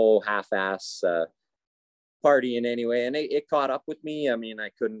was no half-ass partying anyway, and it caught up with me. I mean, I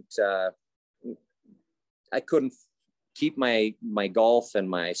couldn't keep my golf and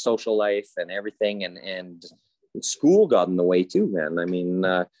my social life and everything, and school got in the way too, man. I mean,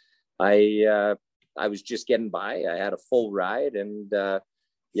 I was just getting by. I had a full ride, and I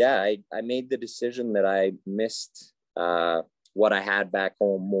made the decision that I missed what I had back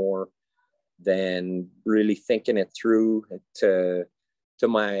home more than really thinking it through to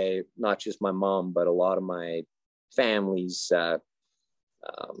my, not just my mom, but a lot of my families. They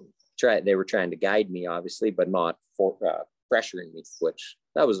were trying to guide me, obviously, but not for pressuring me, which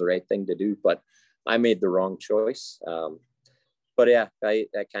that was the right thing to do, but I made the wrong choice. But I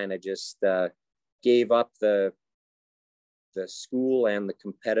kind of just gave up the school and the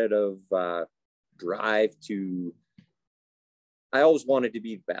competitive drive to. I always wanted to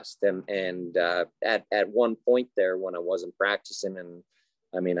be the best, and at one point there when I wasn't practicing, and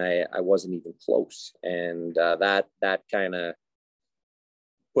I mean I wasn't even close, and that kind of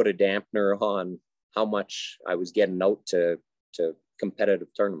put a dampener on how much I was getting out to competitive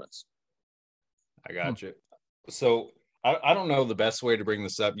tournaments. I got you. So I don't know the best way to bring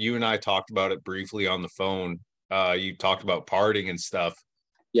this up. You and I talked about it briefly on the phone. You talked about partying and stuff.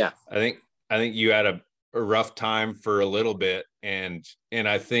 Yeah. I think you had a rough time for a little bit, and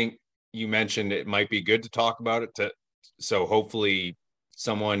I think you mentioned it might be good to talk about it so hopefully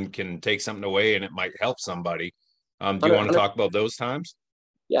someone can take something away and it might help somebody. Do you want to talk about those times?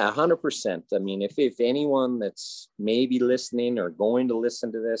 Yeah, 100%. I mean, if anyone that's maybe listening or going to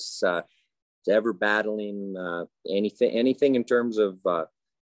listen to this, ever battling anything in terms of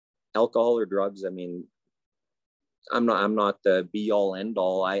alcohol or drugs, I mean, I'm not the be all end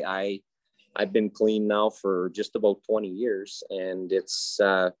all. I've been clean now for just about 20 years, and it's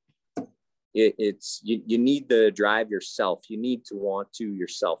you need to drive yourself. You need to want to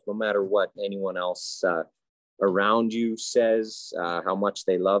yourself, no matter what anyone else around you says, how much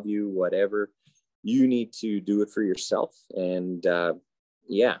they love you, whatever. You need to do it for yourself. And I'm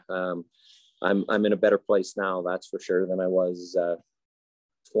in a better place now, that's for sure, than I was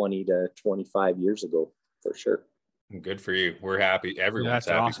 20 to 25 years ago, for sure. Good for you. We're happy. Everyone's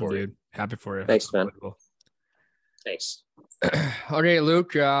happy awesome, for dude. you. Happy for you. Thanks, man. Thanks. Okay,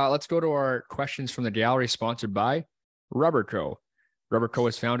 Luke, let's go to our questions from the gallery, sponsored by Rubber Co. Rubber Co.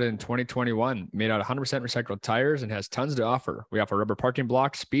 was founded in 2021, made out of 100% recycled tires, and has tons to offer. We offer rubber parking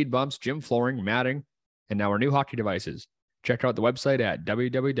blocks, speed bumps, gym flooring, matting, and now our new hockey devices. Check out the website at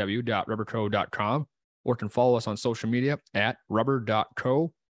www.rubberco.com, or can follow us on social media at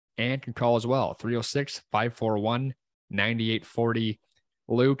rubber.co, and can call as well, 306-541-9840.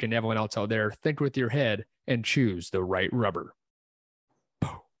 Luke and everyone else out there, think with your head and choose the right rubber.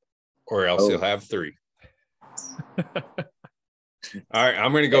 Or else you'll have 3. All right,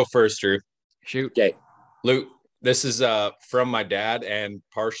 I'm going to go first, Drew. Shoot. Okay. Luke, this is from my dad and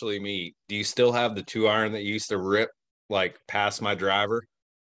partially me. Do you still have the 2-iron that you used to rip like past my driver?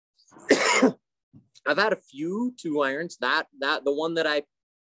 I've had a few 2-irons. That the one that I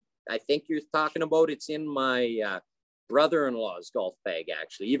think you're talking about, it's in my brother-in-law's golf bag,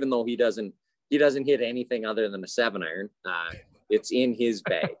 actually, even though he doesn't hit anything other than a 7-iron. It's in his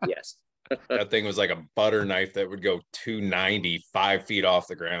bag. Yes. That thing was like a butter knife that would go 290, 5 feet off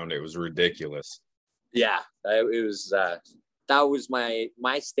the ground. It was ridiculous. Yeah, it was. That was my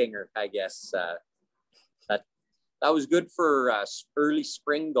stinger, I guess. That was good for early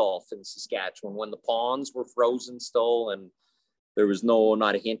spring golf in Saskatchewan when the ponds were frozen still and there was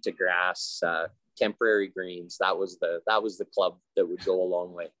not a hint of grass. Temporary greens. That was the club that would go a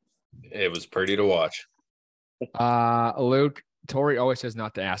long way. It was pretty to watch. Luke, Tori always says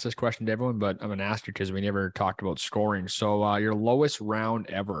not to ask this question to everyone, but I'm going to ask you because we never talked about scoring. So your lowest round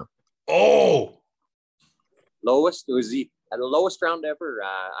ever. Oh, lowest, it was the lowest round ever.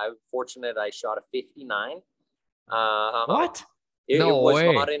 I'm fortunate I shot a 59. What? It was way.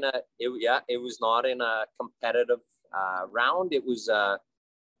 It was not in a competitive round. It was a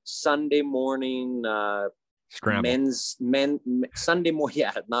Sunday morning scramble. Sunday morning.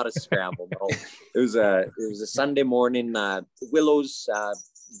 Yeah, not a scramble. No. It was a Sunday morning Willows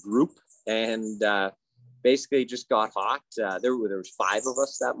group, and basically just got hot. There was 5 of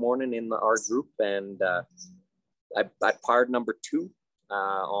us that morning in our group, and I parred number 2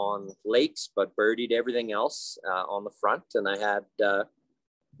 on lakes, but birdied everything else on the front, and I had a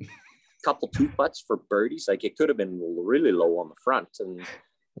couple 2-putts for birdies. Like, it could have been really low on the front, and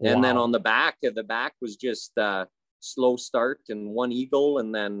then on the back was just slow start and 1 eagle,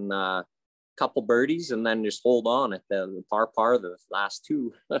 and then a couple birdies, and then just hold on at the par the last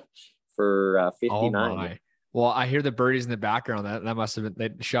 2 for 59. Oh my. Well, I hear the birdies in the background. That must have been, they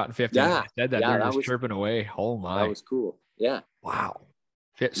shot in 50. Yeah. Said that. They're just chirping away. Oh my. That was cool. Yeah. Wow.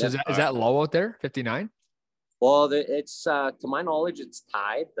 So is that low out there? 59? Well, it's to my knowledge, it's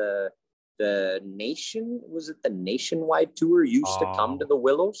tied. The Nationwide Tour used to come to the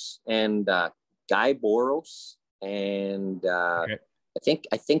Willows, and Guy Boros and I think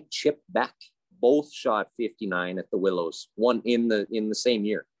Chip Beck both shot 59 at the Willows, one in the same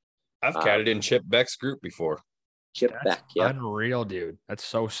year. I've caddied in Chip Beck's group before. Chip Beck, yeah. Unreal, dude. That's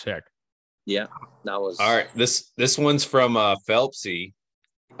so sick. Yeah, that was all right. This one's from Phelpsy.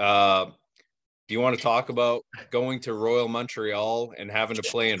 Do you want to talk about going to Royal Montreal and having to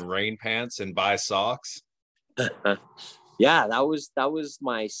play in rain pants and buy socks? Yeah, that was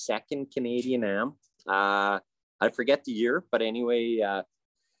my second Canadian Am. I forget the year, but anyway,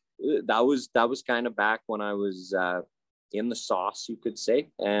 that was kind of back when I was in the sauce, you could say.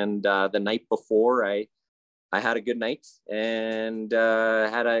 And the night before, I had a good night, and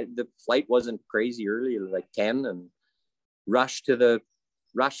the flight wasn't crazy early, like 10, and rushed to the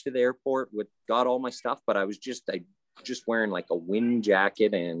airport got all my stuff, but I just wearing like a wind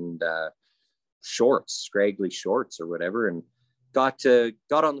jacket and shorts, scraggly shorts or whatever, and got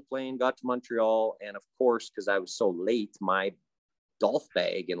on the plane, got to Montreal, and of course, because I was so late, my golf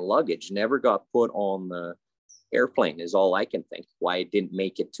bag and luggage never got put on the airplane is all I can think why it didn't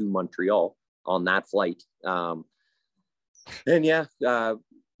make it to Montreal on that flight. And yeah,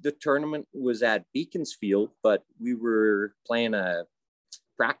 the tournament was at Beaconsfield, but we were playing a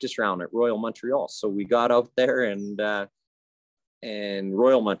practice round at Royal Montreal. So we got out there, and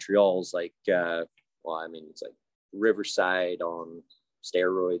Royal Montreal's like, well, I mean, it's like Riverside on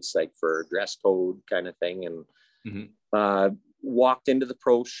steroids, like for dress code kind of thing. And walked into the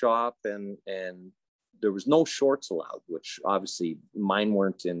pro shop, and there was no shorts allowed, which obviously mine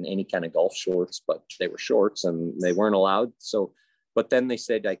weren't in any kind of golf shorts, but they were shorts and they weren't allowed. So, but then they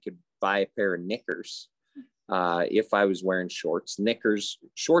said I could buy a pair of knickers if I was wearing shorts.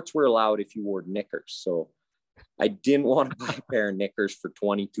 Shorts were allowed if you wore knickers. So I didn't want to buy a pair of knickers for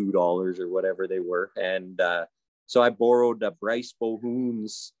 $22 or whatever they were. And so I borrowed Bryce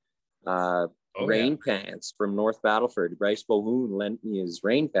Bohoon's rain pants from North Battleford. Bryce Bohoon lent me his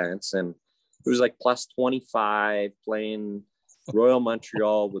rain pants, and it was like plus 25 playing Royal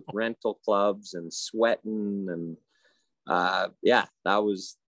Montreal with rental clubs and sweating. And yeah,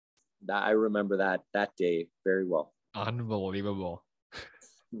 I remember that day very well. Unbelievable.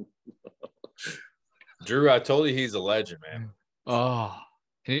 Drew, I told you he's a legend, man. Oh,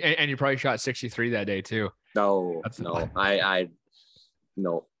 and you probably shot 63 that day too. No, I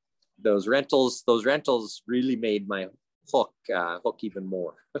no. Those rentals really made my hook even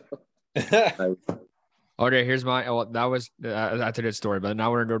more. Okay, here's my. Well, that's a good story. But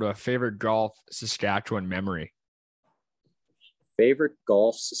now we're gonna go to a favorite golf Saskatchewan memory. Favorite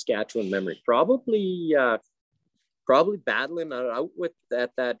golf Saskatchewan memory, probably battling out with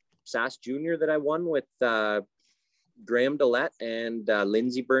that SAS Junior that I won with Graham Dillette and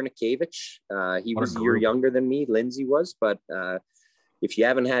Lindsey Bernikevich. He was a year younger than me. Lindsey was, but if you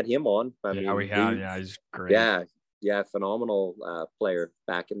haven't had him on, I mean, we have. Yeah, he's great. Yeah, phenomenal player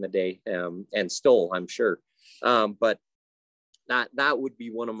back in the day, and still, I'm sure. But that would be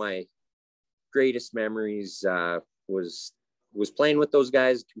one of my greatest memories. Was playing with those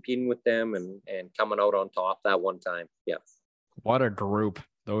guys, competing with them, and coming out on top that one time. Yeah. What a group,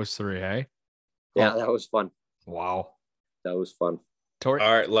 those three, hey? Yeah, that was fun. Wow, that was fun. All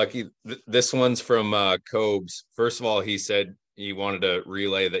right, Lucky. This one's from Cobes. First of all, he said he wanted to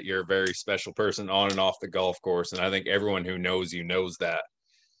relay that you're a very special person on and off the golf course, and I think everyone who knows you knows that.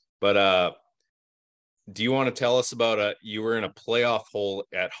 But do you want to tell us about you were in a playoff hole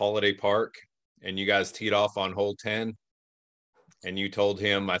at Holiday Park, and you guys teed off on hole 10, and you told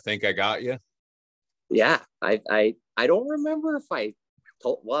him, "I think I got you." Yeah, I don't remember if I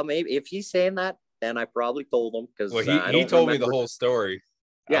told. Well, maybe if he's saying that, then I probably told him, because he told me the whole story.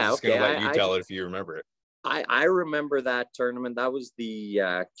 Yeah, I was gonna let you tell it if you remember it. I remember that tournament. That was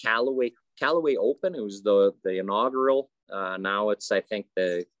the Callaway Open. It was the inaugural. Now it's, I think,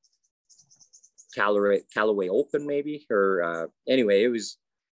 the Callaway Open maybe, or anyway, it was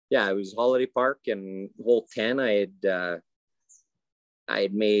Holiday Park, and hole 10 I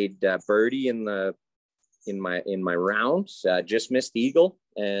had made birdie in my rounds, just missed eagle,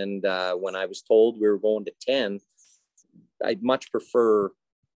 and when I was told we were going to 10, I'd much prefer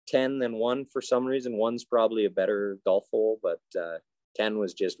 10 than 1 for some reason. 1's probably a better golf hole, but 10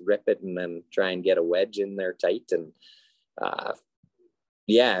 was just rip it and then try and get a wedge in there tight. And I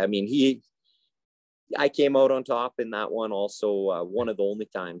mean, I came out on top in that one also, one of the only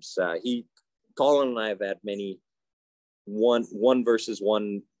times. Colin and I have had many one versus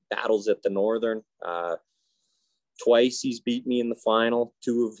one battles at the Northern. Twice he's beat me in the final.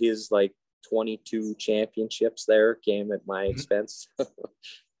 2 of his like 22 championships there came at my expense.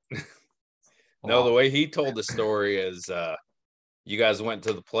 No, the way he told the story is you guys went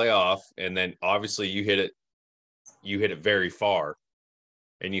to the playoff, and then obviously you hit it very far,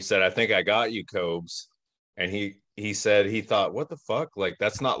 and you said, "I think I got you, Cobes." And he said he thought, "What the fuck? Like,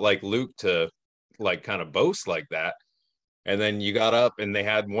 that's not like Luke to like kind of boast like that." And then you got up, and they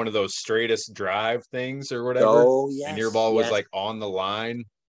had one of those straightest drive things or whatever. Oh, yes. And your ball was like on the line.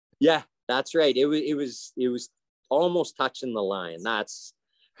 Yeah, that's right. It was almost touching the line.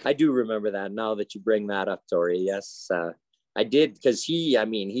 I do remember that now that you bring that up, Tori. Yes, I did, because he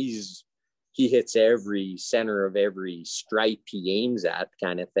hits every center of every stripe he aims at,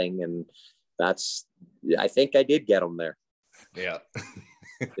 kind of thing. And I think I did get him there. Yeah.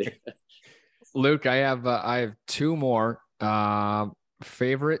 Luke, I have 2 more.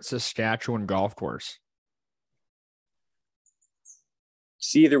 Favorite Saskatchewan golf course?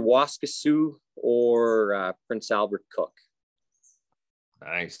 It's either Waskesiu or Prince Albert Cook.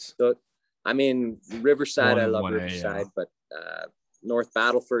 Nice. So, I mean, Riverside, I love 1A, Riverside, but North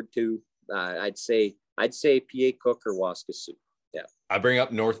Battleford too. I'd say PA Cook or Waskesiu. Yeah. I bring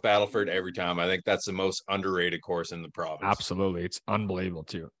up North Battleford every time. I think that's the most underrated course in the province. Absolutely. It's unbelievable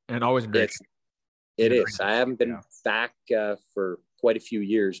too. And always great. It is. I haven't been back for quite a few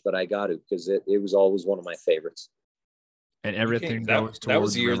years, but I got to, because it was always one of my favorites. And everything goes towards that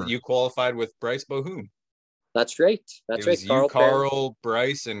was the year river. that you qualified with Bryce Bohun. That's right. That's right. Carl,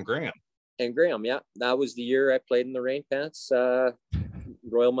 Bryce, and Graham. And Graham, yeah. That was the year I played in the Rain Pants,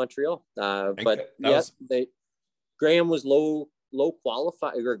 Royal Montreal. Graham was low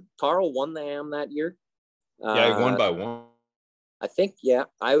qualified, or Carl won the AM that year. Yeah, he won by one. I think,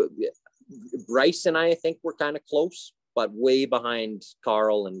 Bryce and I think we're kind of close, but way behind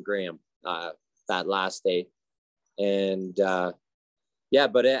Carl and Graham that last day. And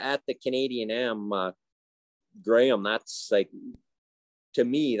but at the Canadian Am, Graham, that's like, to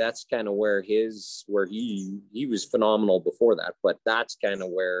me, that's kind of where he was phenomenal before that, but that's kind of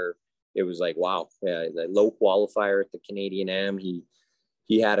where it was like, wow, the low qualifier at the Canadian Am. He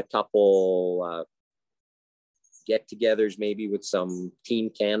had a couple get-togethers maybe with some Team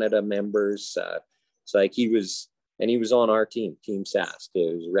Canada members. So like he was on our team, Team Sask.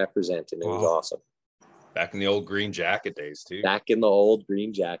 It was representing. It was awesome. Back in the old green jacket days too. Back in the old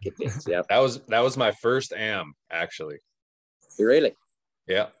green jacket days. Yeah. that was my first AM, actually. Really?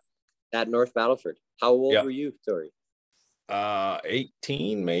 Yeah. At North Battleford. How old were you, Tori?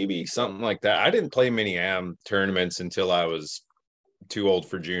 18, maybe, something like that. I didn't play many AM tournaments until I was too old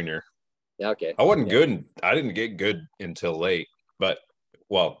for junior. Yeah, okay. I wasn't good. I didn't get good until late,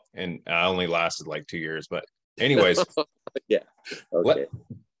 and I only lasted like 2 years. But anyways, yeah. Okay.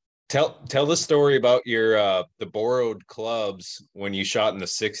 Tell the story about your the borrowed clubs when you shot in the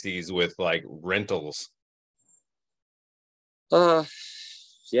 60s with like rentals.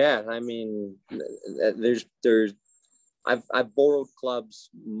 Yeah, I mean, there's I've borrowed clubs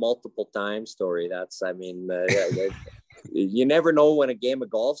multiple times, Tori. That's, I mean, you never know when a game of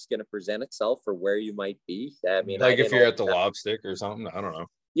golf's going to present itself or where you might be. I mean, like if you're at the Lobstick or something, I don't know.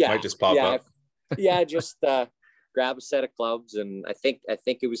 Yeah, might just pop up. Yeah, just grab a set of clubs, and I think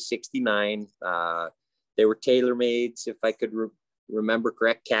it was 69. They were TaylorMades, if I could remember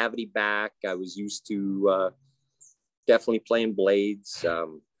correct. Cavity back. I was used to definitely playing blades,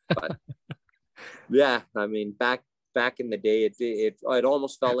 but yeah, I mean, back in the day, it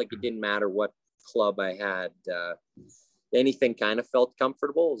almost felt like it didn't matter what club I had. Anything kind of felt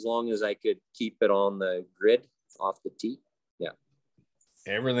comfortable as long as I could keep it on the grid off the tee. Yeah.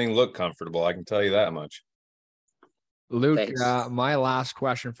 Everything looked comfortable. I can tell you that much. Luke, my last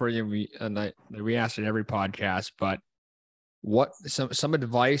question for you, we asked it every podcast, but what some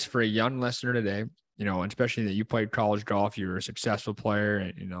advice for a young listener today, you know, especially that you played college golf, you're a successful player,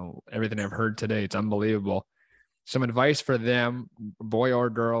 and you know, everything I've heard today, it's unbelievable. Some advice for them, boy or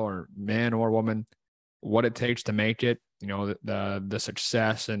girl or man or woman, what it takes to make it, you know, the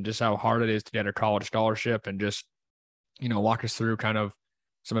success, and just how hard it is to get a college scholarship, and just, you know, walk us through kind of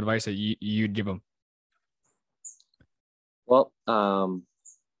some advice that you'd give them. Well,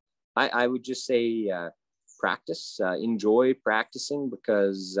 I would just say practice, enjoy practicing,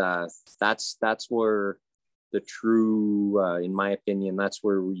 because that's where the true, in my opinion, that's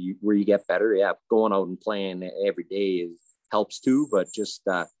where you get better. Yeah, going out and playing every day helps too, but just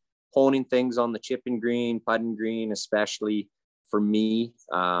honing things on the chipping green, putting green, especially for me.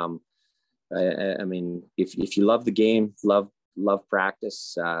 I mean, if you love the game, love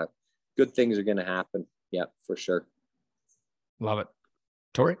practice, good things are going to happen. Yeah, for sure. Love it.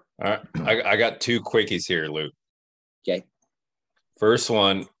 Tori? All right. I got two quickies here, Luke. Okay. First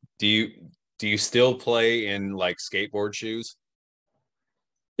one, do you still play in like skateboard shoes?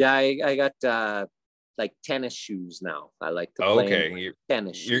 Yeah, I got like tennis shoes now. I like to play in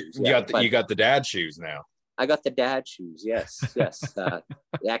tennis shoes. You got the dad shoes now. I got the dad shoes. Yes. The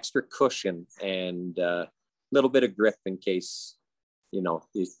extra cushion and a little bit of grip in case, you know,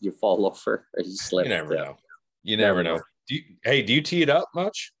 you fall over or you slip. You never know. You never know. Do you tee it up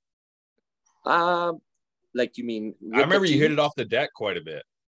much? Like, you mean? I remember you hit it off the deck quite a bit.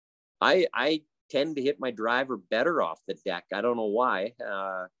 I tend to hit my driver better off the deck. I don't know why.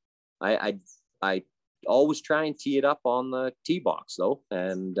 I always try and tee it up on the tee box though,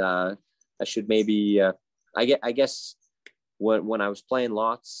 and I should maybe. I guess when I was playing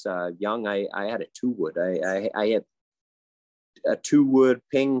lots young, I had a 2-wood. I had a 2-wood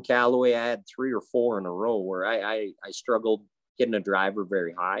Ping Callaway. I had 3 or 4 in a row where I struggled hitting a driver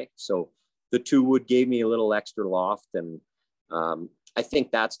very high. So the 2-wood gave me a little extra loft, and I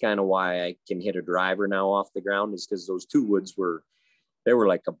think that's kind of why I can hit a driver now off the ground, is because those 2 woods were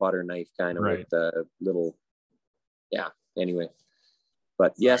like a butter knife kind of, with the little, anyway.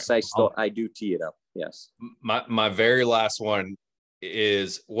 But yes, I do tee it up. Yes. My very last one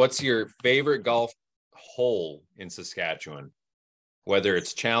is, what's your favorite golf hole in Saskatchewan? Whether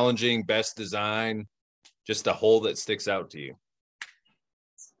it's challenging, best design, just a hole that sticks out to you.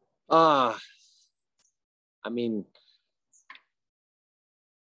 I mean,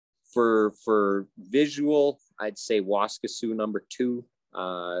 for visual, I'd say Waskesiu number 2.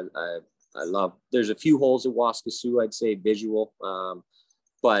 I love, there's a few holes at Waskesiu, I'd say visual.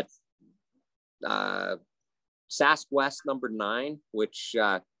 But Sask West number 9, which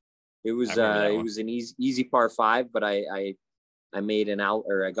it was an easy par 5, but I made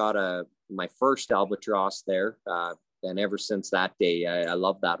I got my first albatross there. And ever since that day, I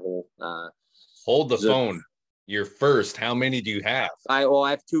love that hole. Hold the phone. Your first, how many do you have? I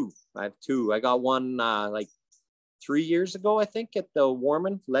have 2. I got one like 3 years ago, I think, at the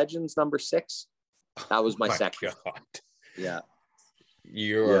Warman Legends number 6. That was my second. God. Yeah.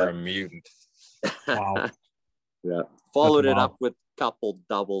 You're a mutant. Wow. Yeah. Followed it up with a couple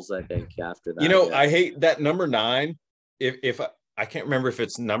doubles, I think, after that. You know, I hate that number 9. If I can't remember if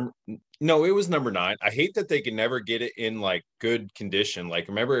it's no, it was number 9. I hate that they can never get it in like good condition. Like,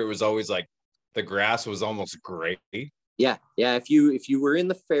 remember, it was always like the grass was almost gray. Yeah. If you were in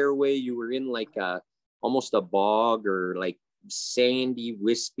the fairway, you were in like almost a bog or like sandy,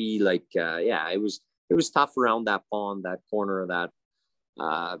 wispy, like it was tough around that pond, that corner of that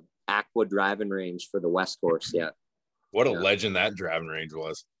Aqua driving range for the West Course. Yeah. What a legend that driving range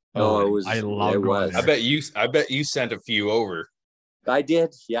was. Oh, it was. I love it. Was. I bet you sent a few over. I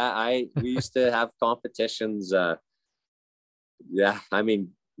did. Yeah. We used to have competitions. I mean,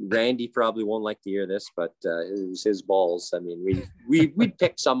 Randy probably won't like to hear this, but it was his balls. I mean, we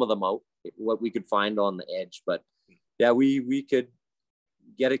picked some of them out, what we could find on the edge, but yeah, we could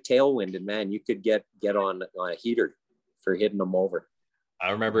get a tailwind, and man, you could get on a heater for hitting them over. I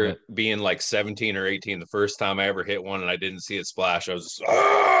remember being like 17 or 18 the first time I ever hit one, and I didn't see it splash. I was just,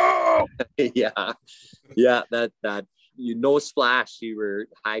 oh! yeah, that splash, you were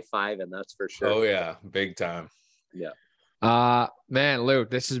high-fiving, that's for sure. Oh yeah, big time. Yeah. Man,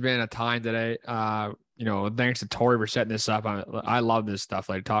 Luke, this has been a time today. Thanks to Tori for setting this up. I love this stuff,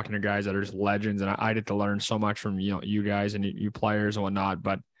 like talking to guys that are just legends, and I get to learn so much from you guys and you players and whatnot.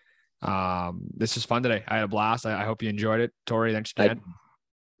 But this is fun today. I had a blast. I hope you enjoyed it, Tori. Thanks again.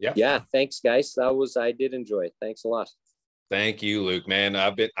 Yeah. Thanks, guys. I did enjoy it. Thanks a lot. Thank you, Luke. Man,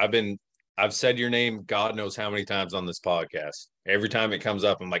 I've said your name God knows how many times on this podcast. Every time it comes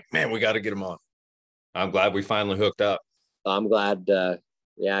up, I'm like, man, we got to get him on. I'm glad we finally hooked up. I'm glad. Glad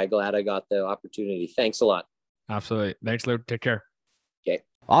I got the opportunity. Thanks a lot. Absolutely. Thanks, Luke. Take care. Okay.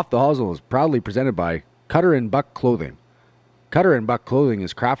 Off the Hosel is proudly presented by Cutter and Buck Clothing. Cutter and Buck Clothing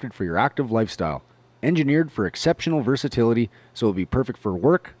is crafted for your active lifestyle, engineered for exceptional versatility, so it'll be perfect for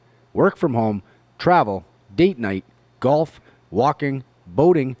work from home, travel, date night, golf, walking,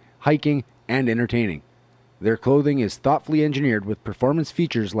 boating, hiking, and entertaining. Their clothing is thoughtfully engineered with performance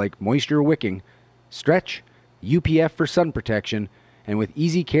features like moisture wicking, stretch, UPF for sun protection, and with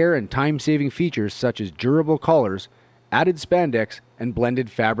easy care and time-saving features such as durable collars, added spandex, and blended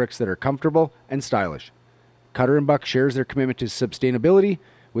fabrics that are comfortable and stylish. Cutter & Buck shares their commitment to sustainability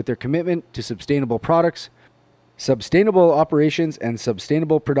with their commitment to sustainable products, sustainable operations, and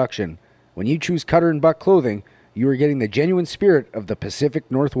sustainable production. When you choose Cutter & Buck clothing, you are getting the genuine spirit of the Pacific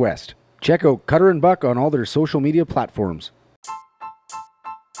Northwest. Check out Cutter & Buck on all their social media platforms.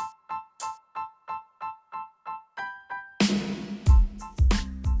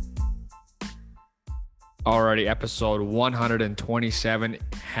 Alrighty, episode 127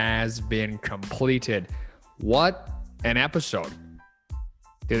 has been completed. What an episode.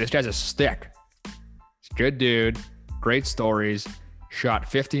 Dude, this guy's a stick. He's a good dude. Great stories. Shot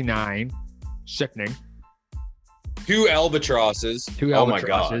 59. Sickening. 2 albatrosses. Oh my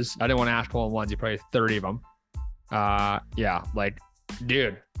God. I didn't want to ask hole in ones. He probably 30 of them.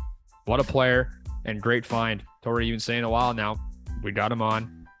 Dude, what a player and great find. Tori even saying a while now. We got him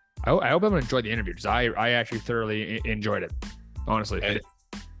on. I hope everyone enjoyed the interview because I actually thoroughly enjoyed it, honestly. And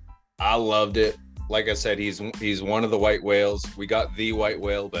I loved it. Like I said, he's one of the white whales. We got the white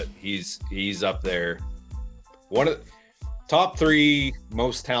whale, but he's up there. One of the top 3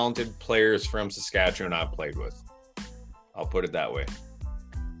 most talented players from Saskatchewan I've played with. I'll put it that way.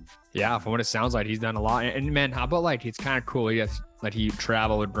 Yeah, from what it sounds like, he's done a lot. And man, how about it's kind of cool. He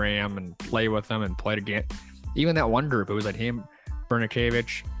traveled with Graham and played with them and played again. Even that one group, it was him,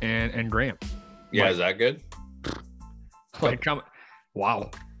 Bernikavich, and Graham. Yeah, is that good?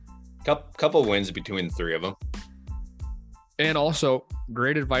 Wow. Couple wins between the three of them. And also,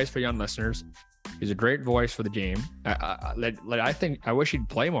 great advice for young listeners. He's a great voice for the game. I wish he'd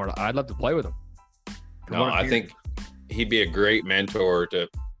play more. I'd love to play with him. No, I think he'd be a great mentor to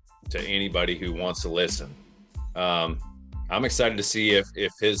anybody who wants to listen. I'm excited to see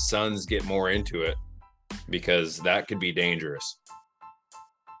if his sons get more into it, because that could be dangerous.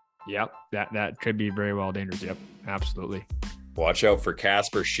 Yep, that could be very well dangerous. Yep, absolutely. Watch out for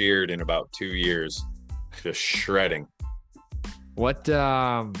Casper Sheard in about 2 years, just shredding. What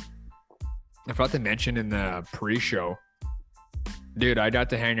I forgot to mention in the pre-show, dude, I got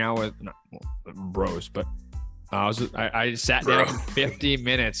to hang out with bros, but I sat down 50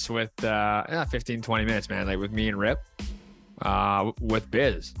 minutes with 15, 20 minutes, man, like with me and Rip, with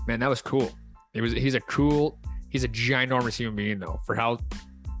Biz. Man, that was cool. He's a ginormous human being though, for how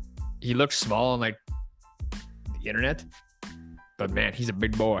he looks small on like the internet, but man, he's a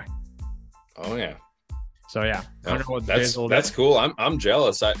big boy. Oh yeah. So yeah, that's cool. I'm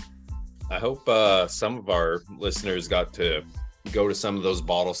jealous. I hope some of our listeners got to go to some of those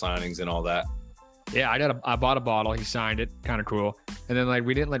bottle signings and all that. Yeah, I bought a bottle. He signed it, kind of cool. And then like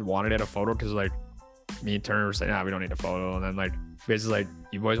we didn't like want to get a photo because like me and Turner were saying, nah, we don't need a photo. And then like Biz is like,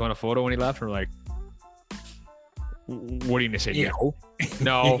 you boys want a photo when he left? And we're like, what are you gonna say? Yeah.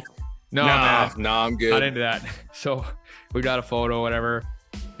 No, no, I'm good. Not into that. So we got a photo, whatever.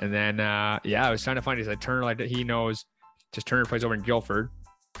 And then, I was trying to find, he's like, Turner, like he knows, just Turner plays over in Guildford.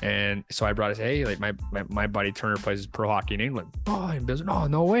 And so I brought it, hey, like my buddy Turner plays pro hockey in England. Oh, and Bill's like, oh,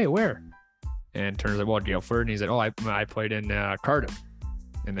 no way, where? And Turner's like, well, Guildford. And he's like, oh, I played in Cardiff.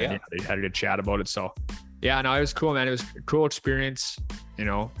 And then they had a good chat about it. So yeah, no, it was cool, man. It was a cool experience. You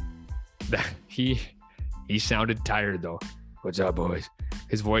know, that he sounded tired though. What's up, boys?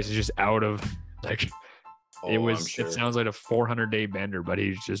 His voice is just out of like, it sounds like a 400-day bender, but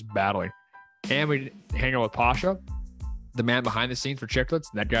he's just battling. And we hang out with Pasha, the man behind the scenes for Chicklets.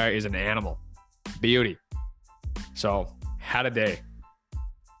 That guy is an animal. Beauty. So had a day.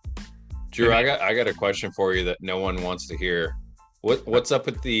 Drew, I got a question for you that no one wants to hear. What's up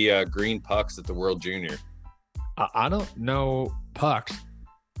with the green pucks at the World Junior? I don't know pucks.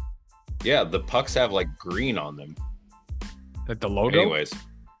 Yeah, the pucks have like green on them. Like the logo? Anyways.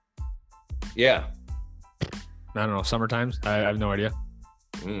 Yeah. I don't know. Summertimes? I have no idea.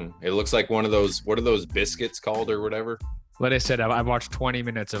 It looks like one of those, what are those biscuits called or whatever? Like I said, I've watched 20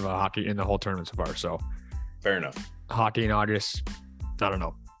 minutes of hockey in the whole tournament so far. So fair enough. Hockey in August, I don't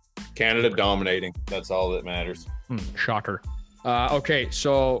know. Canada dominating. That's all that matters. Shocker. Okay,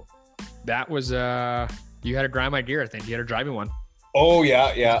 so that was you had to grind my gear. I think you had to drive me one. Oh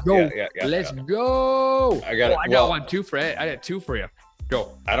yeah. Let's go. I got it. I got one too for it. I got two for you.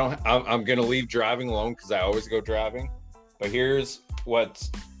 Go. I'm gonna leave driving alone because I always go driving. But here's what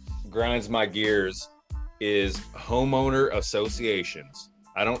grinds my gears is homeowner associations.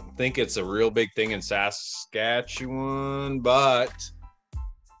 I don't think it's a real big thing in Saskatchewan, but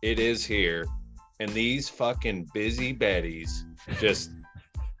it is here. And these fucking busy betties, just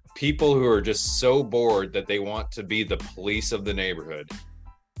people who are just so bored that they want to be the police of the neighborhood.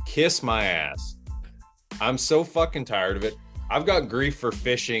 Kiss my ass. I'm so fucking tired of it. I've got grief for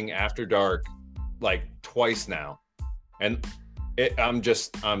fishing after dark like twice now. And I'm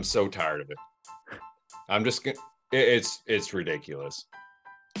so tired of it. I'm just gonna, it's ridiculous.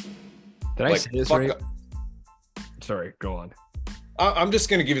 Did I say this right? Sorry, go on. I'm just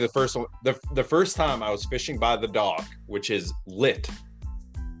going to give you the first one. The first time I was fishing by the dock, which is lit.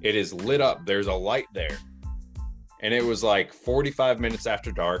 It is lit up. There's a light there. And it was like 45 minutes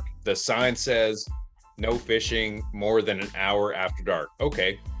after dark. The sign says no fishing more than an hour after dark.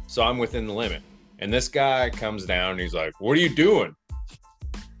 Okay, so I'm within the limit. And this guy comes down and he's like, what are you doing?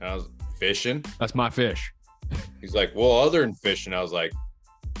 And I was fishing. That's my fish. He's like, well, other than fishing. I was like,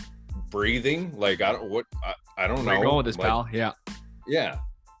 breathing. Like, I don't know. Where you going with this, pal? Yeah. Yeah.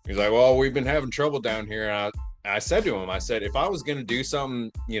 He's like, well, we've been having trouble down here. And I said to him, I said, if I was going to do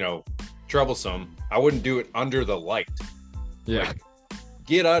something, troublesome, I wouldn't do it under the light. Yeah. Like,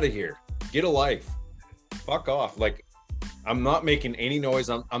 get out of here. Get a life. Fuck off. Like, I'm not making any noise.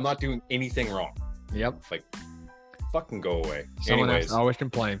 I'm not doing anything wrong. Yep. Like, fucking go away. Someone else always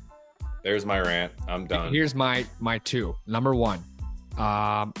complain. There's my rant. I'm done. Here's my two. Number one.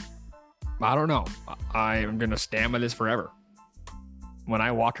 I don't know. I am going to stand by this forever. When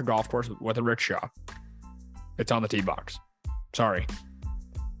I walk a golf course with a rickshaw, it's on the tee box. Sorry.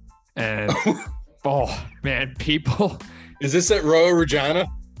 And oh man, people. Is this at Royal Regina?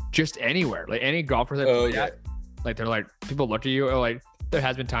 Just anywhere, like any golf course I play at, like they're like people look at you. Like there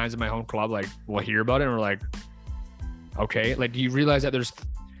has been times in my home club, like we'll hear about it and we're like, Okay. Like, do you realize that there's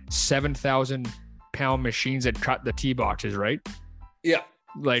 7,000 pound machines that cut the tee boxes, right? Yeah.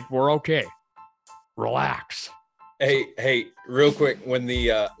 Like, we're okay. Relax. Hey, real quick, when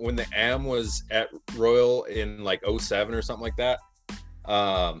the AM was at Royal in like 07 or something like that.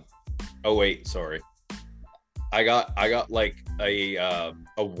 08, sorry. I got like a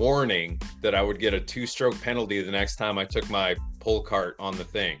warning that I would get a 2-stroke penalty the next time I took my pull cart on the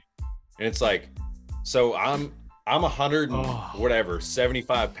thing. And it's like, so I'm 100 and whatever,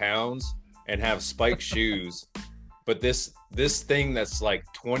 75 pounds and have spiked shoes. But this thing that's like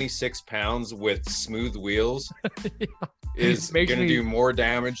 26 pounds with smooth wheels is going to do more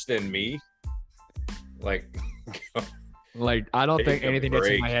damage than me. Like I don't think anything gets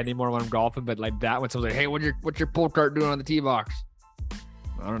in my head anymore when I'm golfing, but like that when someone's like, hey, what's your pull cart doing on the tee box?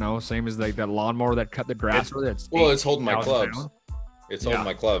 I don't know. Same as like that lawnmower that cut the grass. It's holding my clubs. Pounds. It's holding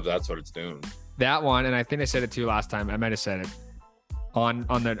my clubs. That's what it's doing. That one, and I think I said it to you last time. I might have said it on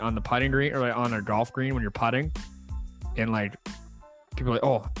the putting green or like on a golf green when you're putting, and like people are like,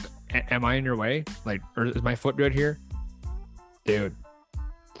 oh, am I in your way? Like, or is my foot good here? Dude,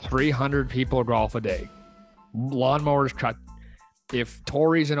 300 people golf a day. Lawnmowers cut. If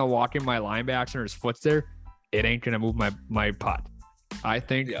Tori's gonna walk in my line by accident or his foot's there, it ain't gonna move my putt. I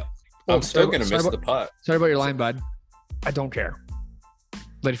think. Yeah. I'm still gonna miss the putt. Sorry about your line, bud. I don't care.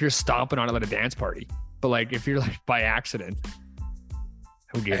 Like if you're stomping on it like a dance party, but like if you're like by accident,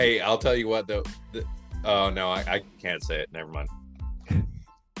 who gives? Hey, I'll tell you what though. Oh no, I can't say it. Never mind.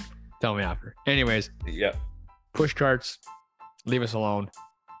 Tell me after. Anyways. Yeah. Push carts. Leave us alone.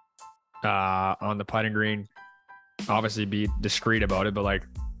 On the putting green. Obviously be discreet about it, but like,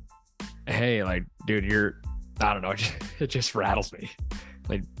 hey, like, dude, I don't know, it just rattles me.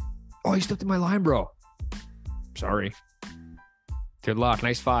 Like, oh, you stepped in my line, bro. Sorry. Good luck.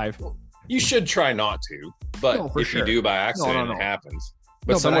 Nice 5. You should try not to, but if you do by accident, it happens.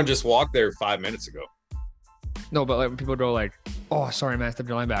 But someone just walked there 5 minutes ago. No, but like when people go like, oh, sorry, man, I stepped in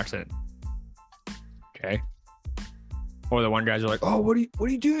your line by accident. Okay. Or the one guys are like, oh, what are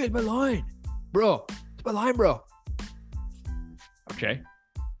you doing? It's my line, bro. It's my line, bro. Okay.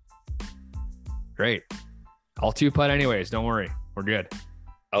 Great. I'll 2-putt anyways. Don't worry. We're good.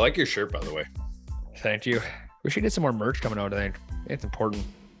 I like your shirt, by the way. Thank you. We should get some more merch coming out, I think. It's important.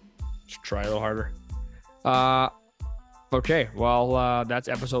 Just try a little harder. Okay. Well, that's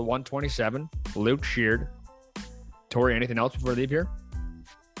episode 127. Luke Sheard. Tori, anything else before I leave here?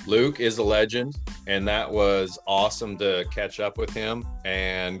 Luke is a legend, and that was awesome to catch up with him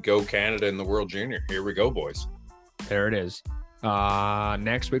and go Canada in the World Junior. Here we go, boys. There it is.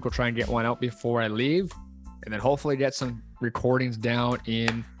 Next week, we'll try and get one out before I leave, and then hopefully get some recordings down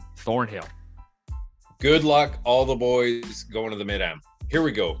in Thornhill. Good luck, all the boys going to the Mid-Am. Here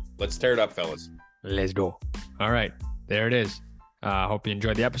we go. Let's tear it up, fellas. Let's go. All right. There it is. Hope you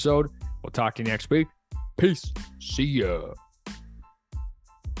enjoyed the episode. We'll talk to you next week. Peace. See ya.